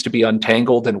that needs to be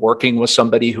untangled, and working with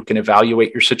somebody who can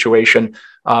evaluate your situation.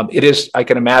 I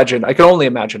can only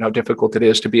imagine how difficult it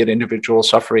is to be an individual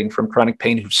suffering from chronic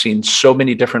pain who've seen so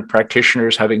many different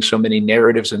practitioners having so many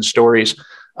narratives and stories.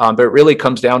 But it really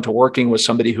comes down to working with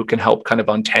somebody who can help kind of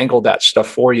untangle that stuff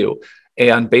for you.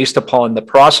 And based upon the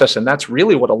process, and that's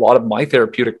really what a lot of my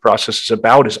therapeutic process is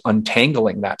about, is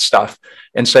untangling that stuff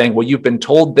and saying, well, you've been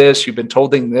told this, you've been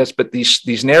told this, but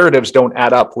these narratives don't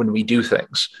add up when we do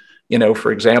things.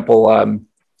 For example,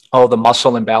 all the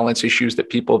muscle imbalance issues that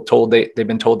people have told they've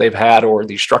been told they've had, or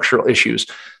the structural issues.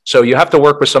 So you have to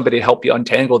work with somebody to help you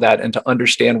untangle that and to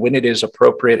understand when it is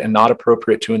appropriate and not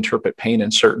appropriate to interpret pain in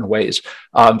certain ways.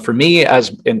 For me,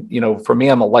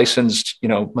 I'm a licensed,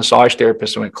 massage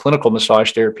therapist. I'm in clinical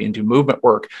massage therapy and do movement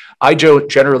work. I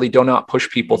generally do not push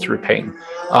people through pain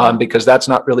because that's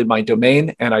not really my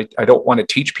domain. And I don't want to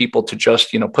teach people to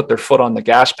just, put their foot on the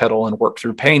gas pedal and work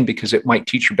through pain, because it might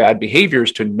teach you bad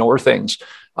behaviors to ignore things.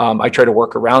 I try to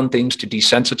work around things to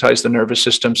desensitize the nervous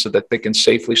system so that they can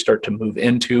safely start to move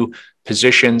into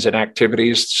positions and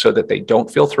activities so that they don't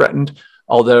feel threatened.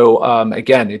 Although,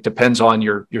 again, it depends on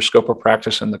your scope of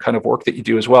practice and the kind of work that you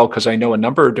do as well, because I know a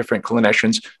number of different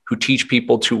clinicians who teach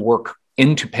people to work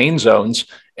into pain zones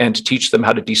and teach them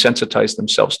how to desensitize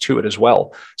themselves to it as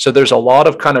well. So there's a lot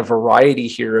of kind of variety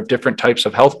here of different types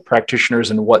of health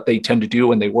practitioners and what they tend to do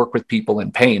when they work with people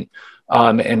in pain.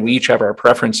 And we each have our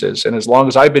preferences. And as long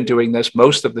as I've been doing this,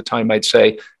 most of the time I'd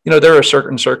say, there are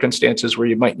certain circumstances where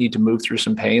you might need to move through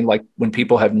some pain. Like when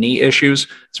people have knee issues,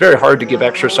 it's very hard to give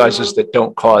exercises that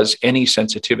don't cause any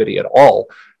sensitivity at all.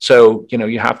 So,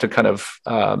 you have to kind of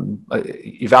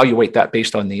evaluate that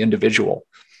based on the individual.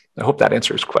 I hope that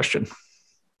answers the question.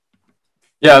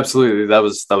 Yeah, absolutely. That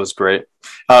was great.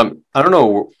 I don't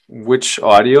know which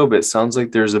audio, but it sounds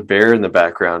like there's a bear in the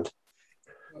background.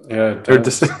 Yeah,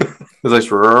 it's like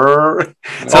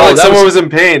someone was in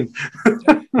pain.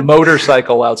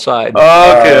 Motorcycle outside.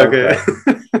 Oh, okay.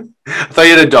 I thought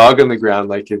you had a dog on the ground,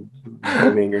 like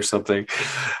moaning or something.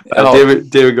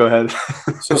 David, go ahead.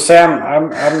 So, Sam,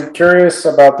 I'm curious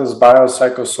about this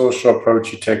biopsychosocial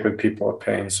approach you take with people with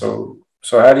pain. So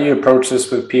how do you approach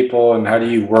this with people, and how do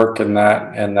you work in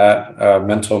that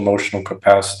mental emotional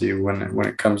capacity when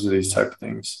it comes to these type of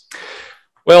things?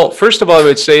 Well, first of all, I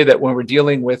would say that when we're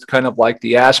dealing with kind of like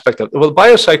the aspect of,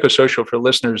 biopsychosocial, for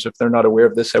listeners, if they're not aware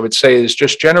of this, I would say is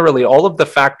just generally all of the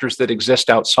factors that exist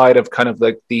outside of kind of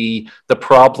like the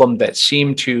problem that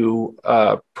seem to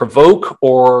provoke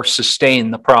or sustain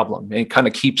the problem. It kind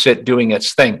of keeps it doing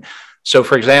its thing. So,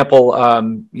 for example,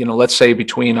 let's say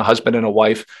between a husband and a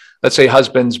wife, let's say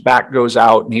husband's back goes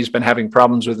out and he's been having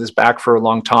problems with his back for a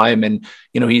long time. And,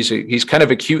 he's kind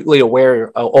of acutely aware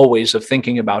always of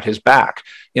thinking about his back.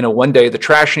 One day the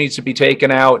trash needs to be taken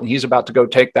out and he's about to go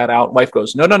take that out. Wife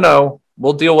goes, no,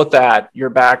 we'll deal with that. Your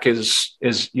back is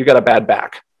you got a bad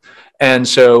back. And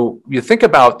so you think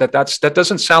about that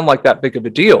doesn't sound like that big of a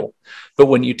deal. But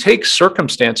when you take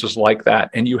circumstances like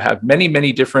that and you have many,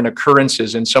 many different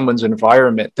occurrences in someone's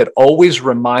environment that always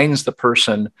reminds the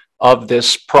person of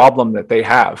this problem that they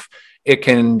have, it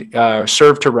can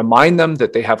serve to remind them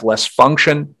that they have less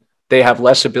function, they have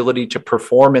less ability to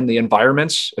perform in the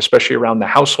environments, especially around the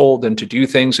household, and to do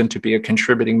things and to be a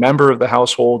contributing member of the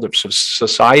household, of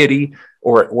society,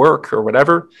 or at work or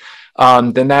whatever.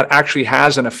 Then that actually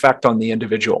has an effect on the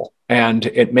individual, and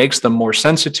it makes them more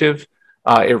sensitive.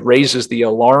 It raises the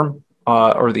alarm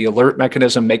or the alert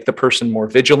mechanism, make the person more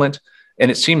vigilant. And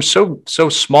it seems so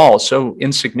small, so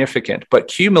insignificant, but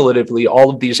cumulatively, all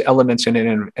of these elements in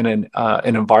an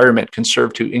environment can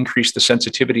serve to increase the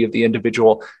sensitivity of the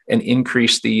individual and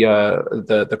increase the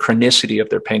chronicity of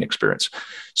their pain experience.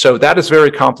 So that is very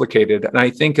complicated. And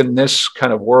I think in this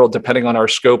kind of world, depending on our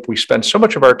scope, we spend so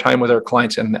much of our time with our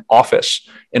clients in the office,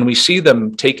 and we see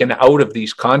them taken out of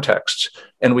these contexts,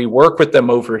 and we work with them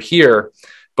over here.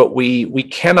 But we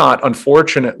cannot,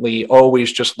 unfortunately,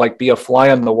 always just like be a fly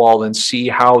on the wall and see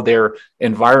how their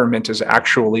environment is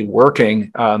actually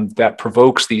working that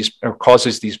provokes these or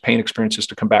causes these pain experiences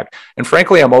to come back. And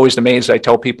frankly, I'm always amazed. I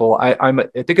tell people, I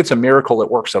think it's a miracle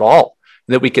it works at all,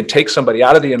 that we could take somebody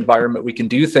out of the environment, we can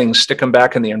do things, stick them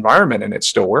back in the environment, and it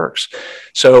still works.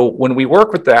 So when we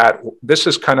work with that, this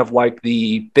is kind of like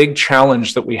the big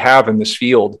challenge that we have in this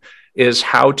field, is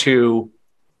how to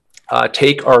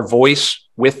take our voice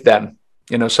with them,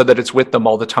 so that it's with them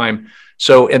all the time.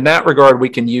 So in that regard, we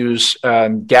can use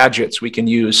gadgets, we can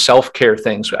use self-care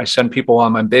things. I send people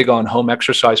on, I'm big on home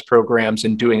exercise programs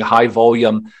and doing high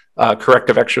volume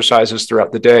corrective exercises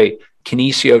throughout the day,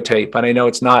 kinesiotape. And I know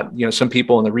it's not, some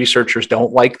people and the researchers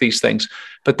don't like these things,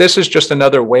 but this is just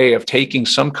another way of taking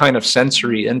some kind of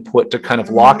sensory input to kind of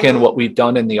lock in what we've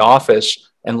done in the office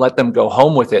and let them go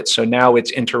home with it. So now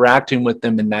it's interacting with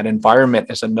them in that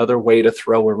environment as another way to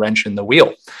throw a wrench in the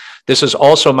wheel. This is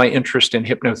also my interest in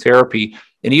hypnotherapy.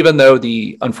 And even though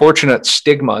the unfortunate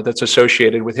stigma that's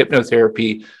associated with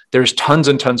hypnotherapy, there's tons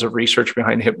and tons of research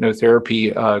behind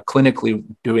hypnotherapy clinically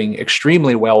doing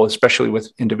extremely well, especially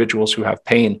with individuals who have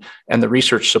pain. And the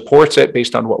research supports it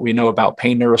based on what we know about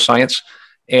pain neuroscience.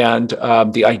 And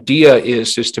the idea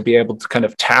is to be able to kind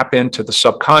of tap into the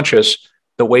subconscious,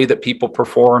 the way that people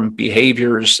perform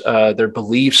behaviors, their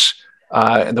beliefs,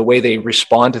 and the way they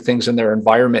respond to things in their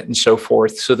environment and so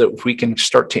forth, so that if we can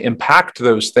start to impact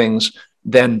those things,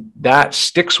 then that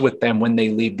sticks with them when they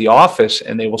leave the office,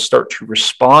 and they will start to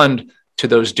respond to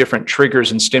those different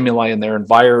triggers and stimuli in their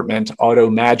environment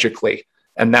auto-magically.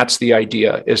 And that's the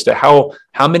idea, is to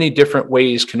how many different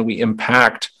ways can we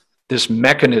impact this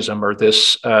mechanism or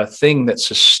this thing that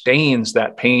sustains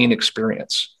that pain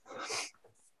experience.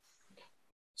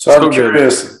 So I'm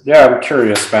curious. Yeah, I'm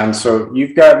curious, Ben. So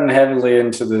you've gotten heavily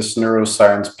into this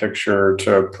neuroscience picture to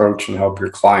approach and help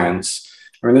your clients.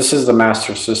 I mean, this is the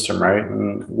master system, right?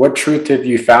 And what truth have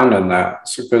you found in that?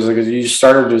 So, because you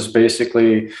started as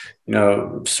basically,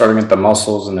 starting at the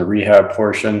muscles and the rehab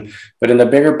portion, but in the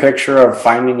bigger picture of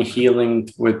finding healing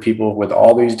with people with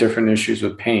all these different issues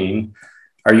with pain,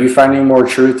 are you finding more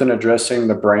truth in addressing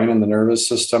the brain and the nervous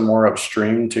system more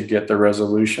upstream to get the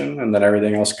resolution, and then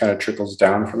everything else kind of trickles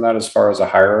down from that as far as a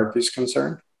hierarchy is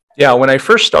concerned? Yeah, when I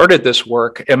first started this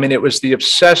work, I mean, it was the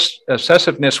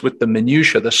obsessiveness with the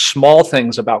minutia, the small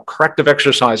things about corrective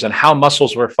exercise and how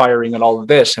muscles were firing and all of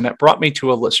this. And it brought me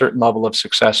to a certain level of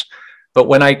success. But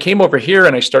when I came over here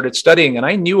and I started studying, and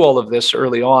I knew all of this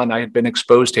early on, I had been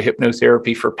exposed to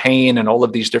hypnotherapy for pain and all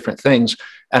of these different things.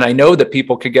 And I know that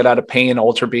people could get out of pain,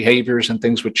 alter behaviors, and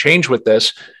things would change with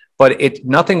this. But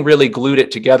nothing really glued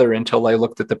it together until I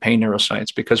looked at the pain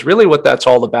neuroscience, because really what that's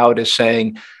all about is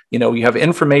saying, you have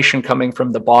information coming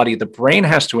from the body. The brain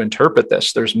has to interpret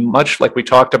this. There's much like we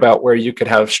talked about where you could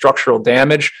have structural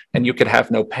damage and you could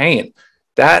have no pain.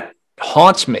 That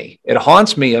haunts me. It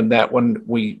haunts me in that when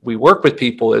we work with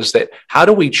people is that how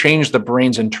do we change the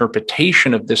brain's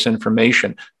interpretation of this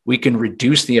information? We can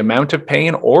reduce the amount of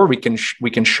pain, or we can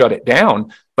shut it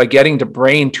down by getting the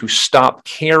brain to stop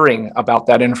caring about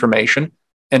that information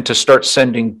and to start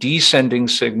sending descending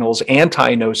signals,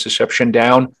 anti-nociception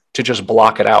down, to just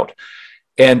block it out.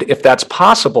 And if that's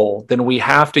possible, then we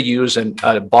have to use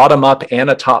a bottom-up and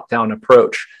a top-down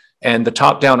approach. And the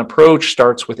top-down approach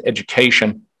starts with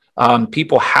education.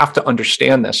 People have to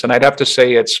understand this. And I'd have to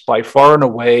say it's by far and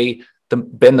away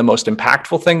been the most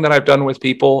impactful thing that I've done with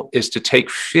people, is to take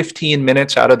 15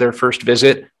 minutes out of their first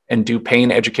visit and do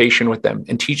pain education with them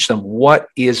and teach them what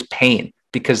is pain,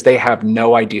 because they have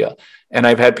no idea. And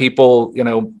I've had people,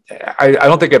 I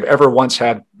don't think I've ever once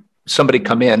had somebody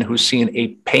come in who's seen a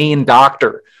pain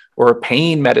doctor or a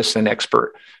pain medicine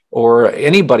expert or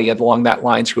anybody along that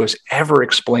lines who has ever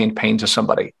explained pain to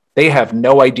somebody. They have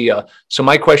no idea. So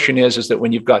my question is that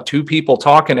when you've got two people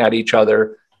talking at each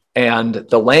other and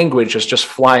the language is just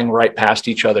flying right past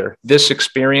each other, this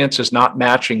experience is not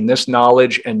matching this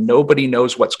knowledge and nobody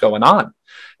knows what's going on.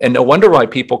 And no wonder why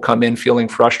people come in feeling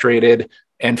frustrated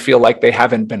and feel like they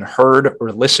haven't been heard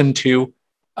or listened to,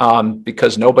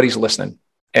 because nobody's listening.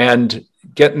 And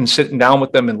sitting down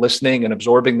with them and listening and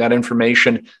absorbing that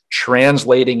information,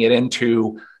 translating it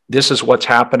into this is what's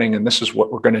happening and this is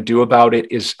what we're going to do about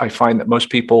it, is, I find that most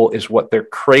people, is what they're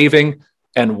craving,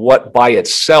 and what by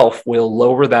itself will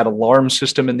lower that alarm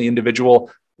system in the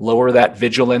individual, lower that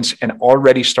vigilance, and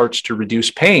already starts to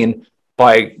reduce pain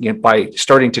by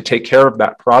starting to take care of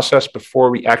that process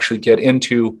before we actually get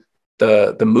into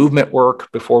the movement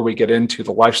work, before we get into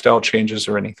the lifestyle changes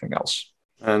or anything else.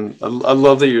 And I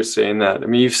love that you're saying that. I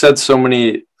mean, you've said so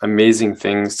many amazing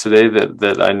things today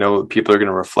that I know people are going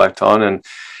to reflect on. And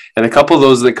a couple of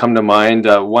those that come to mind,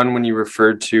 one, when you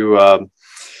referred to,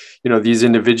 these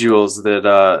individuals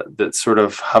that sort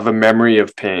of have a memory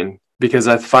of pain, because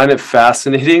I find it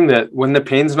fascinating that when the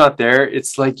pain's not there,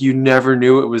 it's like you never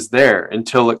knew it was there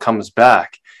until it comes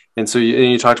back. And so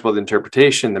you talked about the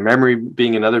interpretation, the memory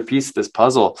being another piece of this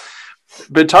puzzle.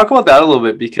 But talk about that a little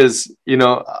bit, because,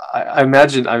 I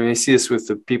imagine, I see this with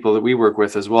the people that we work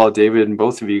with as well, David and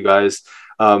both of you guys,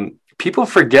 people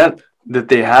forget that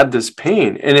they had this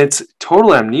pain, and it's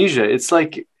total amnesia. It's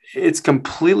like, it's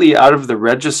completely out of the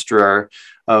register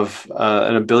of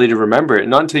an ability to remember it.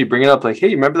 Not until you bring it up, like,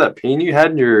 hey, remember that pain you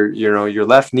had in your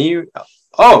left knee?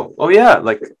 Oh yeah.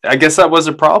 Like, I guess that was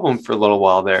a problem for a little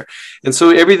while there. And so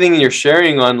everything you're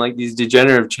sharing on, like, these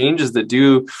degenerative changes that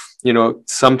do,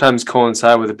 sometimes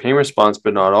coincide with a pain response,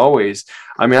 but not always.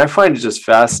 I mean, I find it just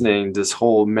fascinating, this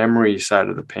whole memory side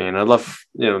of the pain. I'd love,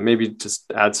 maybe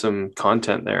just add some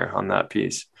content there on that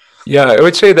piece. Yeah, I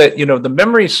would say that, the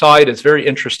memory side is very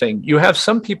interesting. You have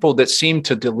some people that seem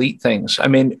to delete things. I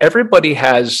mean, everybody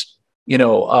has,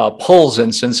 pulls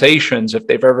and sensations if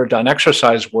they've ever done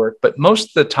exercise work, but most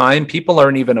of the time people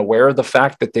aren't even aware of the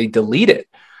fact that they delete it.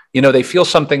 They feel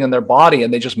something in their body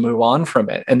and they just move on from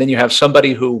it. And then you have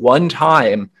somebody who one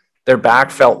time their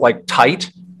back felt like tight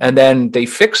And then they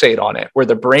fixate on it, where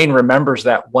the brain remembers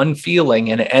that one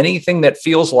feeling, and anything that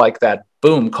feels like that,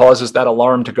 boom, causes that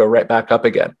alarm to go right back up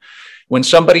again. When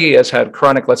somebody has had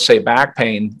chronic, let's say, back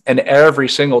pain, and every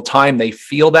single time they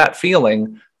feel that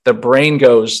feeling, the brain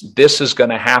goes, this is going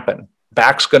to happen.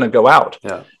 Back's going to go out.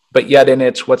 Yeah. But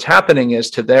yet what's happening is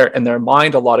in their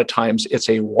mind, a lot of times it's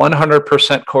a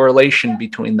 100% correlation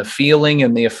between the feeling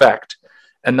and the effect.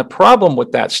 And the problem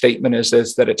with that statement is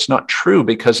that it's not true,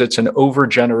 because it's an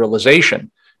overgeneralization.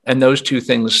 And those two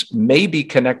things may be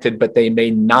connected, but they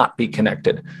may not be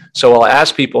connected. So I'll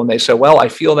ask people and they say, well, I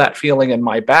feel that feeling in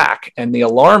my back, and the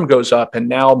alarm goes up, and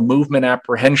now movement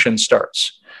apprehension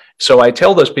starts. So I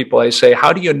tell those people, I say,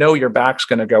 how do you know your back's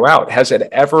going to go out? Has it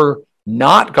ever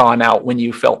not gone out when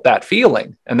you felt that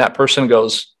feeling? And that person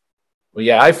goes, well,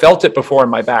 yeah, I felt it before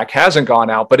and my back hasn't gone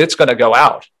out, but it's going to go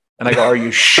out. And I go, are you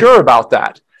sure about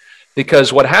that?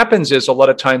 Because what happens is, a lot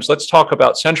of times, let's talk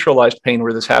about centralized pain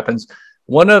where this happens.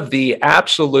 One of the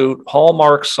absolute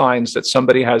hallmark signs that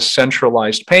somebody has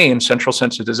centralized pain, central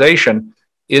sensitization,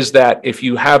 is that if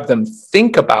you have them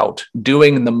think about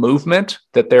doing the movement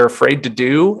that they're afraid to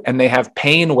do, and they have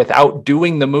pain without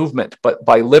doing the movement, but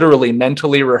by literally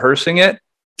mentally rehearsing it,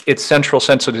 it's central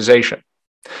sensitization,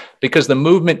 because the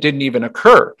movement didn't even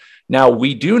occur. Now,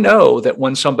 we do know that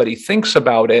when somebody thinks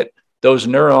about it, those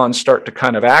neurons start to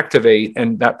kind of activate,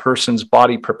 and that person's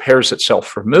body prepares itself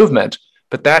for movement,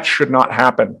 but that should not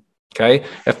happen. Okay.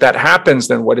 If that happens,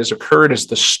 then what has occurred is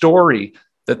the story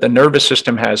that the nervous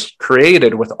system has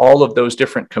created with all of those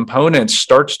different components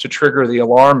starts to trigger the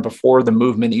alarm before the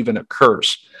movement even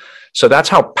occurs. So that's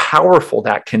how powerful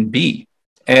that can be.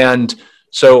 And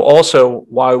so also,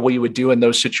 why we would do in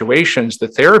those situations, the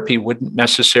therapy wouldn't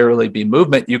necessarily be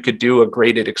movement. You could do a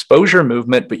graded exposure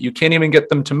movement, but you can't even get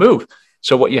them to move.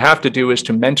 So what you have to do is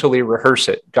to mentally rehearse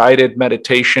it. Guided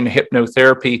meditation,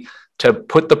 hypnotherapy, to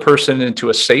put the person into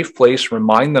a safe place,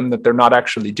 remind them that they're not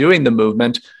actually doing the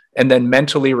movement, and then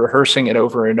mentally rehearsing it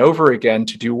over and over again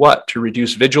to do what? To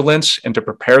reduce vigilance and to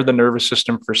prepare the nervous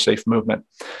system for safe movement.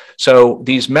 So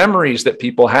these memories that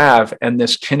people have, and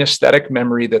this kinesthetic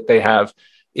memory that they have,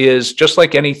 is just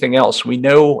like anything else. We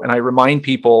know, and I remind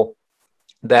people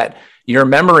that your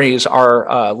memories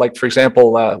are like, for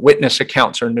example, witness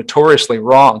accounts are notoriously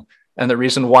wrong. And the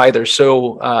reason why they're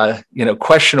so,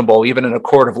 questionable, even in a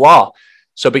court of law.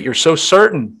 So, but you're so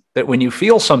certain that when you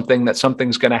feel something, that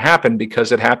something's going to happen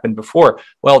because it happened before.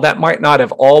 Well, that might not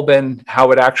have all been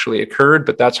how it actually occurred,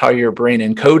 but that's how your brain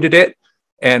encoded it.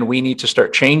 And we need to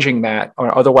start changing that,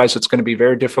 or otherwise it's going to be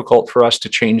very difficult for us to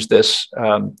change this,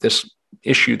 this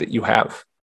issue that you have.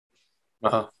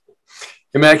 I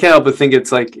mean, I can't help but think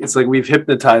it's like we've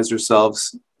hypnotized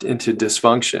ourselves into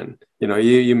dysfunction.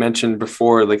 You mentioned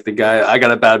before, like the guy, I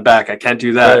got a bad back, I can't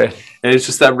do that. Right. And it's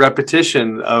just that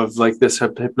repetition of like this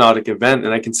hypnotic event.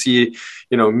 And I can see,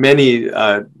 many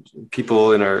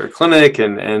people in our clinic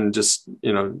and just,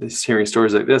 hearing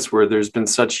stories like this, where there's been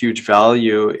such huge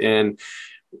value in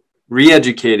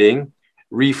re-educating,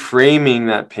 reframing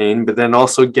that pain, but then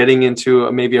also getting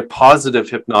into maybe a positive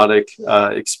hypnotic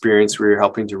experience where you're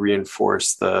helping to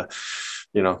reinforce the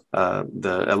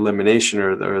elimination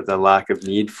or the lack of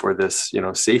need for this,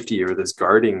 safety or this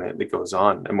guarding that goes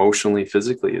on emotionally,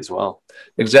 physically as well.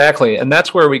 Exactly. And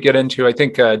that's where we get into, I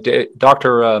think,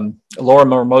 Dr.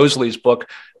 Lorimer Mosley's book,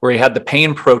 where he had the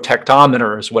pain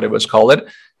protectometer is what it was called.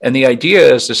 And the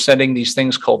idea is sending these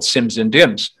things called SIMs and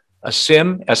DIMs. A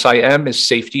SIM, S-I-M, is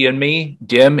safety in me.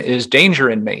 DIM is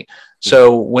danger in me.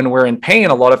 So when we're in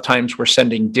pain, a lot of times we're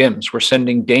sending DIMs, we're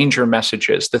sending danger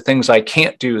messages, the things I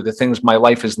can't do, the things my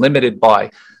life is limited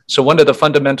by. So one of the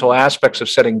fundamental aspects of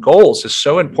setting goals is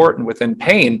so important within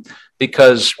pain,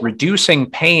 because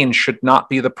reducing pain should not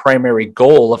be the primary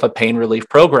goal of a pain relief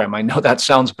program. I know that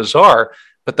sounds bizarre,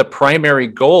 but the primary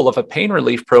goal of a pain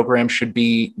relief program should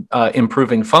be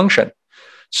improving function.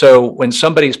 So when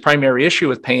somebody's primary issue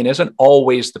with pain isn't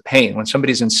always the pain. When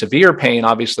somebody's in severe pain,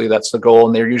 obviously that's the goal,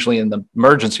 and they're usually in the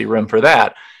emergency room for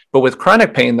that. But with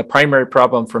chronic pain, the primary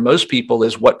problem for most people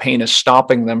is what pain is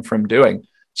stopping them from doing.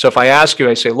 So if I ask you,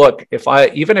 I say, look,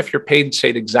 even if your pain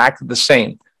stayed exactly the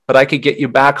same, but I could get you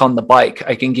back on the bike,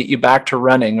 I can get you back to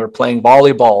running or playing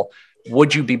volleyball,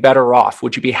 would you be better off?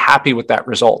 Would you be happy with that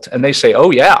result? And they say,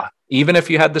 oh yeah, even if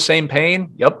you had the same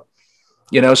pain, yep.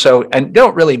 So, and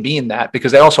don't really mean that,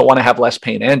 because they also want to have less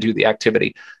pain and do the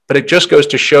activity, but it just goes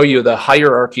to show you the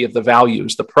hierarchy of the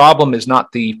values. The problem is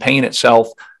not the pain itself.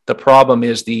 The problem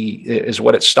is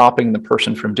what it's stopping the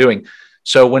person from doing.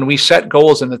 So when we set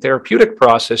goals in the therapeutic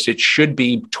process, it should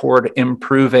be toward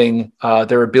improving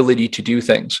their ability to do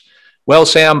things. Well,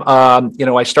 Sam,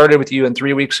 I started with you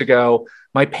 3 weeks ago.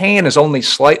 My pain is only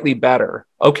slightly better.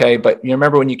 Okay, but you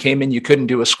remember when you came in, you couldn't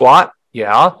do a squat?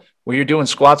 Yeah. Well, you're doing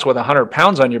squats with 100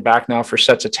 pounds on your back now for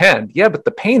sets of 10. Yeah, but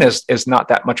the pain is not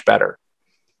that much better.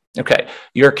 Okay,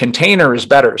 your container is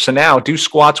better. So now do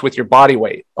squats with your body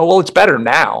weight. Oh, well, it's better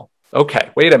now.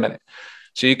 Okay, wait a minute.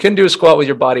 So you can do a squat with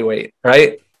your body weight,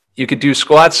 right? You could do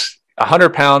squats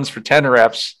 100 pounds for 10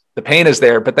 reps. The pain is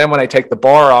there. But then when I take the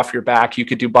bar off your back, you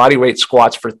could do body weight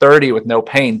squats for 30 with no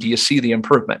pain. Do you see the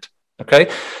improvement?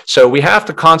 Okay, so we have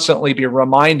to constantly be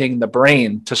reminding the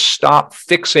brain to stop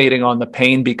fixating on the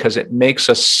pain because it makes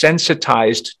us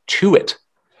sensitized to it.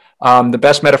 The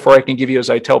best metaphor I can give you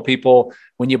is I tell people,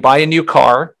 when you buy a new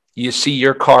car, you see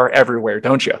your car everywhere,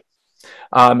 don't you?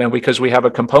 And because we have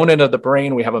a component of the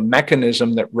brain, we have a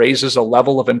mechanism that raises a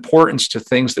level of importance to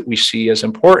things that we see as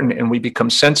important, and we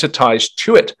become sensitized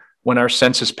to it. When our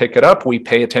senses pick it up, we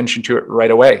pay attention to it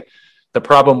right away. The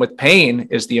problem with pain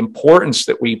is the importance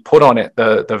that we put on it,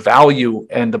 the value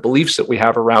and the beliefs that we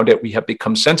have around it. We have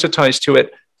become sensitized to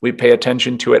it. We pay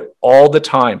attention to it all the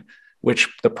time, which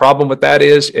the problem with that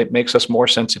is it makes us more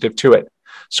sensitive to it.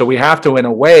 So we have to, in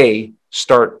a way,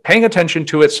 start paying attention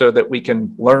to it so that we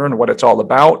can learn what it's all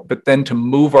about, but then to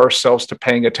move ourselves to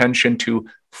paying attention to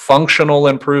functional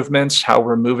improvements, how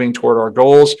we're moving toward our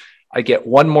goals. I get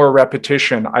one more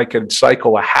repetition. I could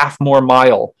cycle a half more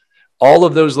mile. All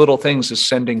of those little things is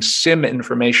sending SIM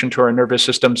information to our nervous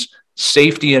systems,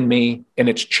 safety in me, and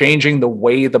it's changing the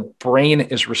way the brain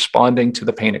is responding to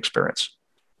the pain experience.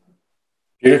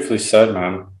 Beautifully said,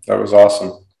 man. That was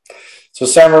awesome. So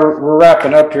Sam, we're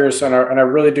wrapping up here, so, and I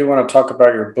really do want to talk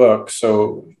about your book.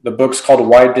 So the book's called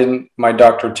Why Didn't My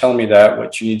Doctor Tell Me That?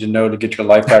 What You Need to Know to Get Your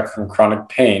Life Back from Chronic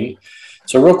Pain.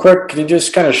 So real quick, can you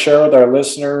just kind of share with our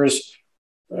listeners,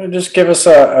 just give us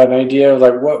an idea of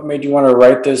like what made you want to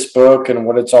write this book and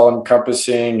what it's all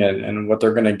encompassing and what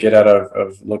they're going to get out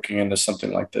of looking into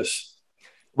something like this?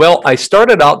 Well, I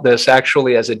started out this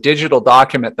actually as a digital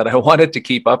document that I wanted to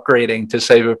keep upgrading to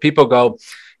say, where people go,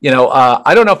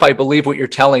 I don't know if I believe what you're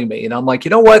telling me. And I'm like,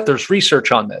 you know what? There's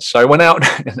research on this. So I went out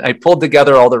and I pulled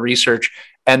together all the research,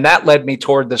 and that led me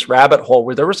toward this rabbit hole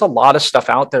where there was a lot of stuff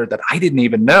out there that I didn't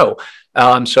even know.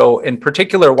 So in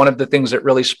particular, one of the things that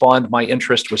really spawned my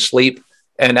interest was sleep.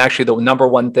 And actually the number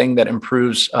one thing that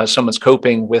improves someone's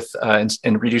coping with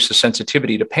and reduces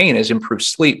sensitivity to pain is improved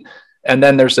sleep. And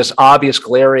then there's this obvious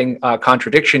glaring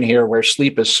contradiction here where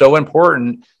sleep is so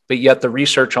important, but yet the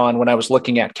research on when I was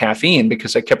looking at caffeine,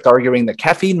 because I kept arguing that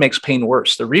caffeine makes pain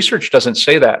worse. The research doesn't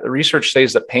say that. The research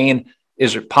says that pain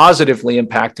is positively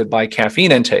impacted by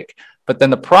caffeine intake. But then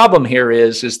the problem here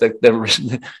is that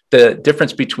the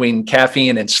difference between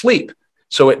caffeine and sleep.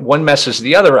 So one messes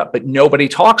the other up, but nobody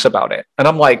talks about it. And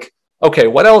I'm like, okay,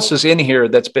 what else is in here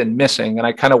that's been missing? And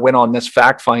I kind of went on this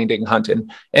fact-finding hunt.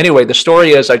 And anyway, the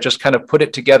story is I just kind of put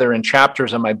it together in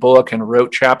chapters in my book and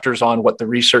wrote chapters on what the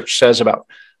research says about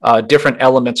different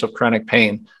elements of chronic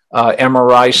pain,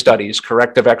 MRI studies,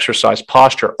 corrective exercise,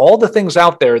 posture, all the things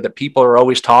out there that people are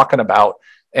always talking about,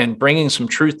 and bringing some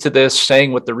truth to this,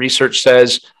 saying what the research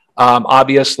says.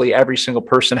 Obviously, every single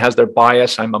person has their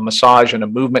bias. I'm a massage and a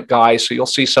movement guy, so you'll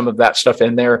see some of that stuff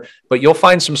in there, but you'll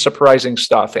find some surprising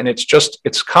stuff. And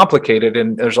it's complicated,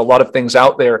 and there's a lot of things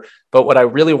out there. But what I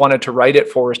really wanted to write it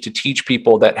for is to teach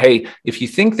people that, hey, if you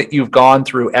think that you've gone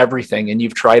through everything and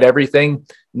you've tried everything,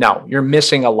 no, you're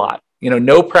missing a lot.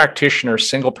 No practitioner,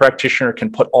 single practitioner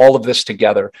can put all of this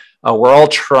together. We're all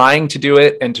trying to do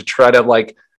it and to try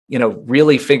to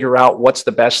really figure out what's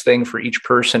the best thing for each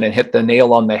person and hit the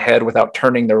nail on the head without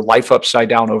turning their life upside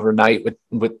down overnight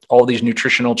with all these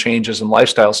nutritional changes and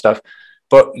lifestyle stuff.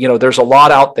 But, there's a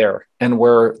lot out there, and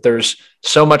where there's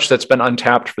so much that's been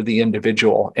untapped for the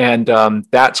individual. And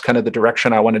that's kind of the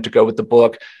direction I wanted to go with the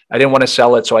book. I didn't want to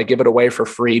sell it, so I give it away for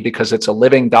free because it's a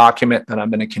living document that I'm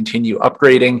going to continue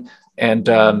upgrading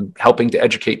and helping to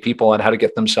educate people on how to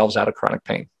get themselves out of chronic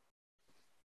pain.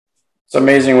 It's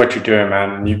amazing what you're doing, man.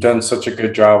 And you've done such a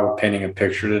good job of painting a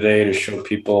picture today to show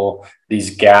people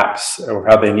these gaps or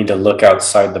how they need to look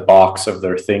outside the box of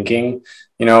their thinking,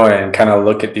 and kind of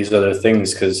look at these other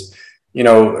things. Because,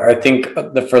 I think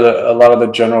for a lot of the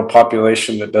general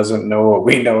population that doesn't know what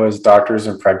we know as doctors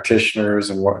and practitioners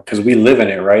and what, because we live in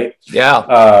it, right?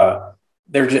 Yeah.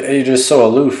 They're just so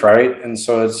aloof, right? And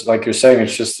so it's like you're saying,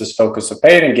 it's just this focus of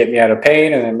pain and get me out of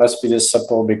pain, and it must be this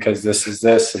simple because this is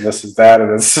this and this is that,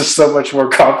 and it's just so much more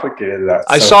complicated than that.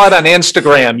 I saw it on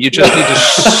Instagram. You just need to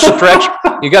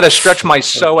stretch. You got to stretch my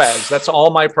psoas. That's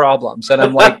all my problems. And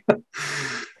I'm like,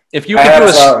 if you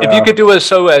could do a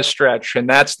psoas stretch and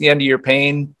that's the end of your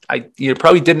pain, you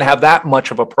probably didn't have that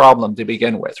much of a problem to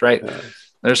begin with, right? Yeah.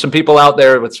 There's some people out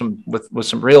there with some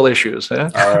real issues.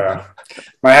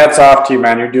 My hat's off to you,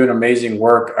 man. You're doing amazing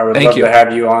work. I would love to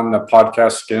have you on the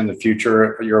podcast again in the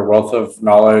future. You're a wealth of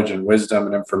knowledge and wisdom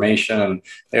and information,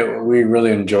 and we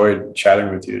really enjoyed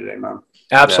chatting with you today, man.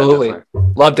 Absolutely. Yeah,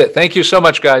 loved it. Thank you so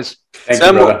much, guys.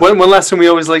 Sam, one last thing we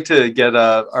always like to get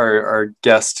our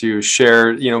guests to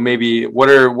share, maybe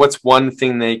what's one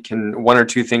or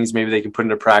two things maybe they can put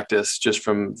into practice just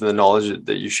from the knowledge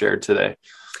that you shared today.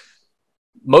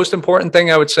 Most important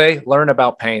thing I would say, learn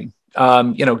about pain.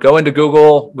 Go into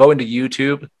Google, go into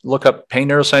YouTube, look up pain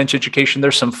neuroscience education.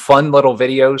 There's some fun little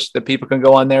videos that people can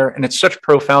go on there, and it's such a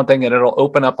profound thing, and it'll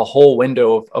open up a whole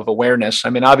window of awareness. I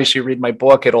mean, obviously read my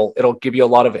book. It'll give you a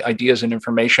lot of ideas and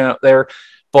information out there,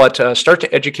 but start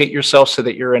to educate yourself so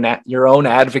that you're your own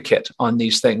advocate on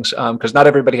these things. Because not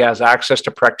everybody has access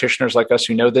to practitioners like us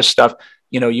who know this stuff.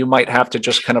 You might have to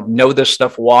just kind of know this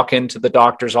stuff, walk into the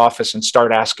doctor's office and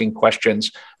start asking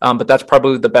questions. But that's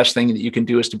probably the best thing that you can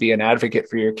do, is to be an advocate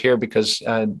for your care, because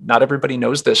not everybody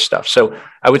knows this stuff. So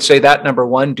I would say that, number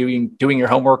one, doing your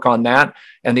homework on that.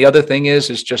 And the other thing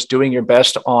is just doing your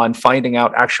best on finding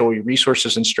out actual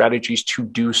resources and strategies to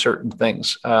do certain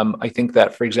things. I think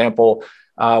that, for example,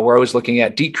 where I was looking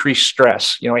at decreased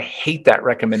stress, I hate that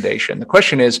recommendation. The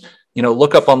question is,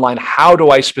 look up online, how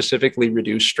do I specifically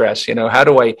reduce stress? How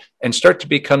do I, and start to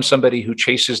become somebody who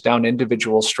chases down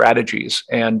individual strategies,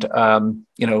 and,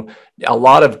 a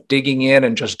lot of digging in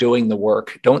and just doing the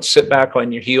work. Don't sit back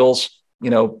on your heels,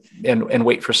 and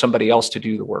wait for somebody else to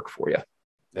do the work for you.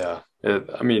 Yeah.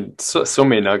 So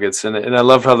many nuggets, and I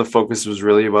love how the focus was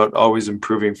really about always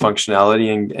improving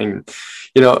functionality, and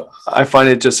I find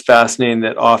it just fascinating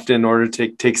that often, in order to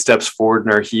take steps forward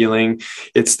in our healing,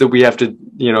 it's that we have to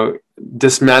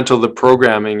dismantle the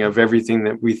programming of everything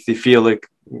that we feel like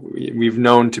we've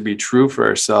known to be true for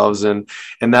ourselves, and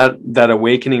that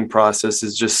awakening process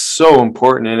is just so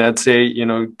important. And I'd say,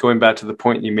 going back to the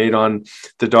point you made on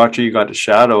the doctor you got to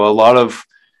shadow, a lot of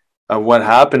what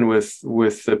happened with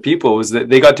the people was that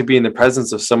they got to be in the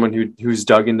presence of someone who's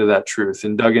dug into that truth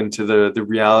and dug into the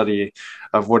reality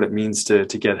of what it means to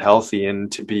get healthy and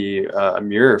to be a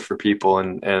mirror for people.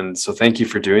 And so thank you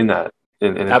for doing that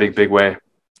in a big way.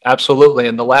 Absolutely.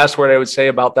 And the last word I would say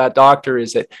about that doctor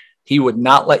is that he would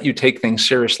not let you take things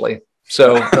seriously.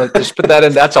 So just put that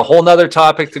in. That's a whole nother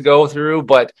topic to go through,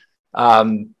 but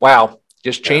wow.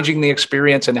 Just changing the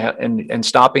experience and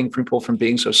stopping people from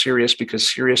being so serious,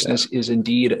 because seriousness is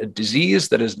indeed a disease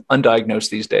that is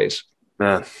undiagnosed these days.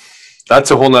 Man,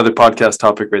 that's a whole nother podcast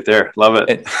topic right there. Love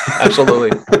it.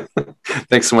 Absolutely.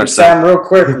 Thanks so much, Sam. Real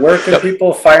quick, where can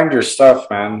people find your stuff,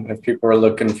 man, if people are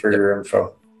looking for your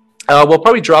info? We'll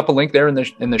probably drop a link there in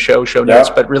the show notes,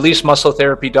 but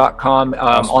releasemuscletherapy.com.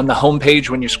 On the homepage,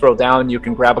 when you scroll down, you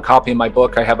can grab a copy of my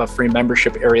book. I have a free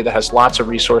membership area that has lots of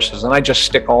resources, and I just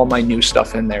stick all my new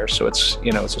stuff in there. So it's,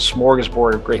 it's a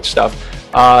smorgasbord of great stuff.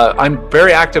 I'm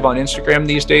very active on Instagram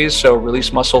these days, so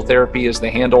Release Muscle Therapy is the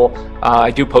handle. I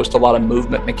do post a lot of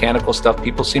movement mechanical stuff.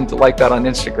 People seem to like that on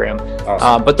Instagram.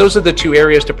 Awesome. But those are the two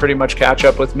areas to pretty much catch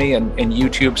up with me, and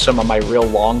YouTube, some of my real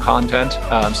long content.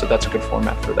 So that's a good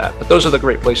format for that. But those are the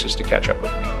great places to catch up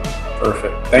with me.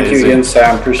 Perfect. Thank you again,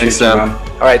 Sam. Appreciate you, Sam.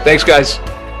 All right. Thanks, guys.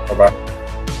 Bye-bye.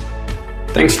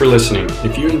 Thanks for listening.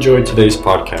 If you enjoyed today's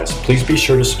podcast, please be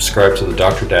sure to subscribe to the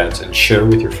Dr. Dads and share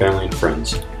with your family and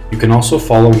friends. You can also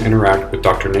follow and interact with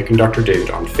Dr. Nick and Dr. David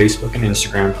on Facebook and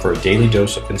Instagram for a daily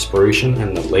dose of inspiration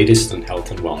and the latest in health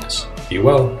and wellness. Be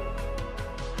well.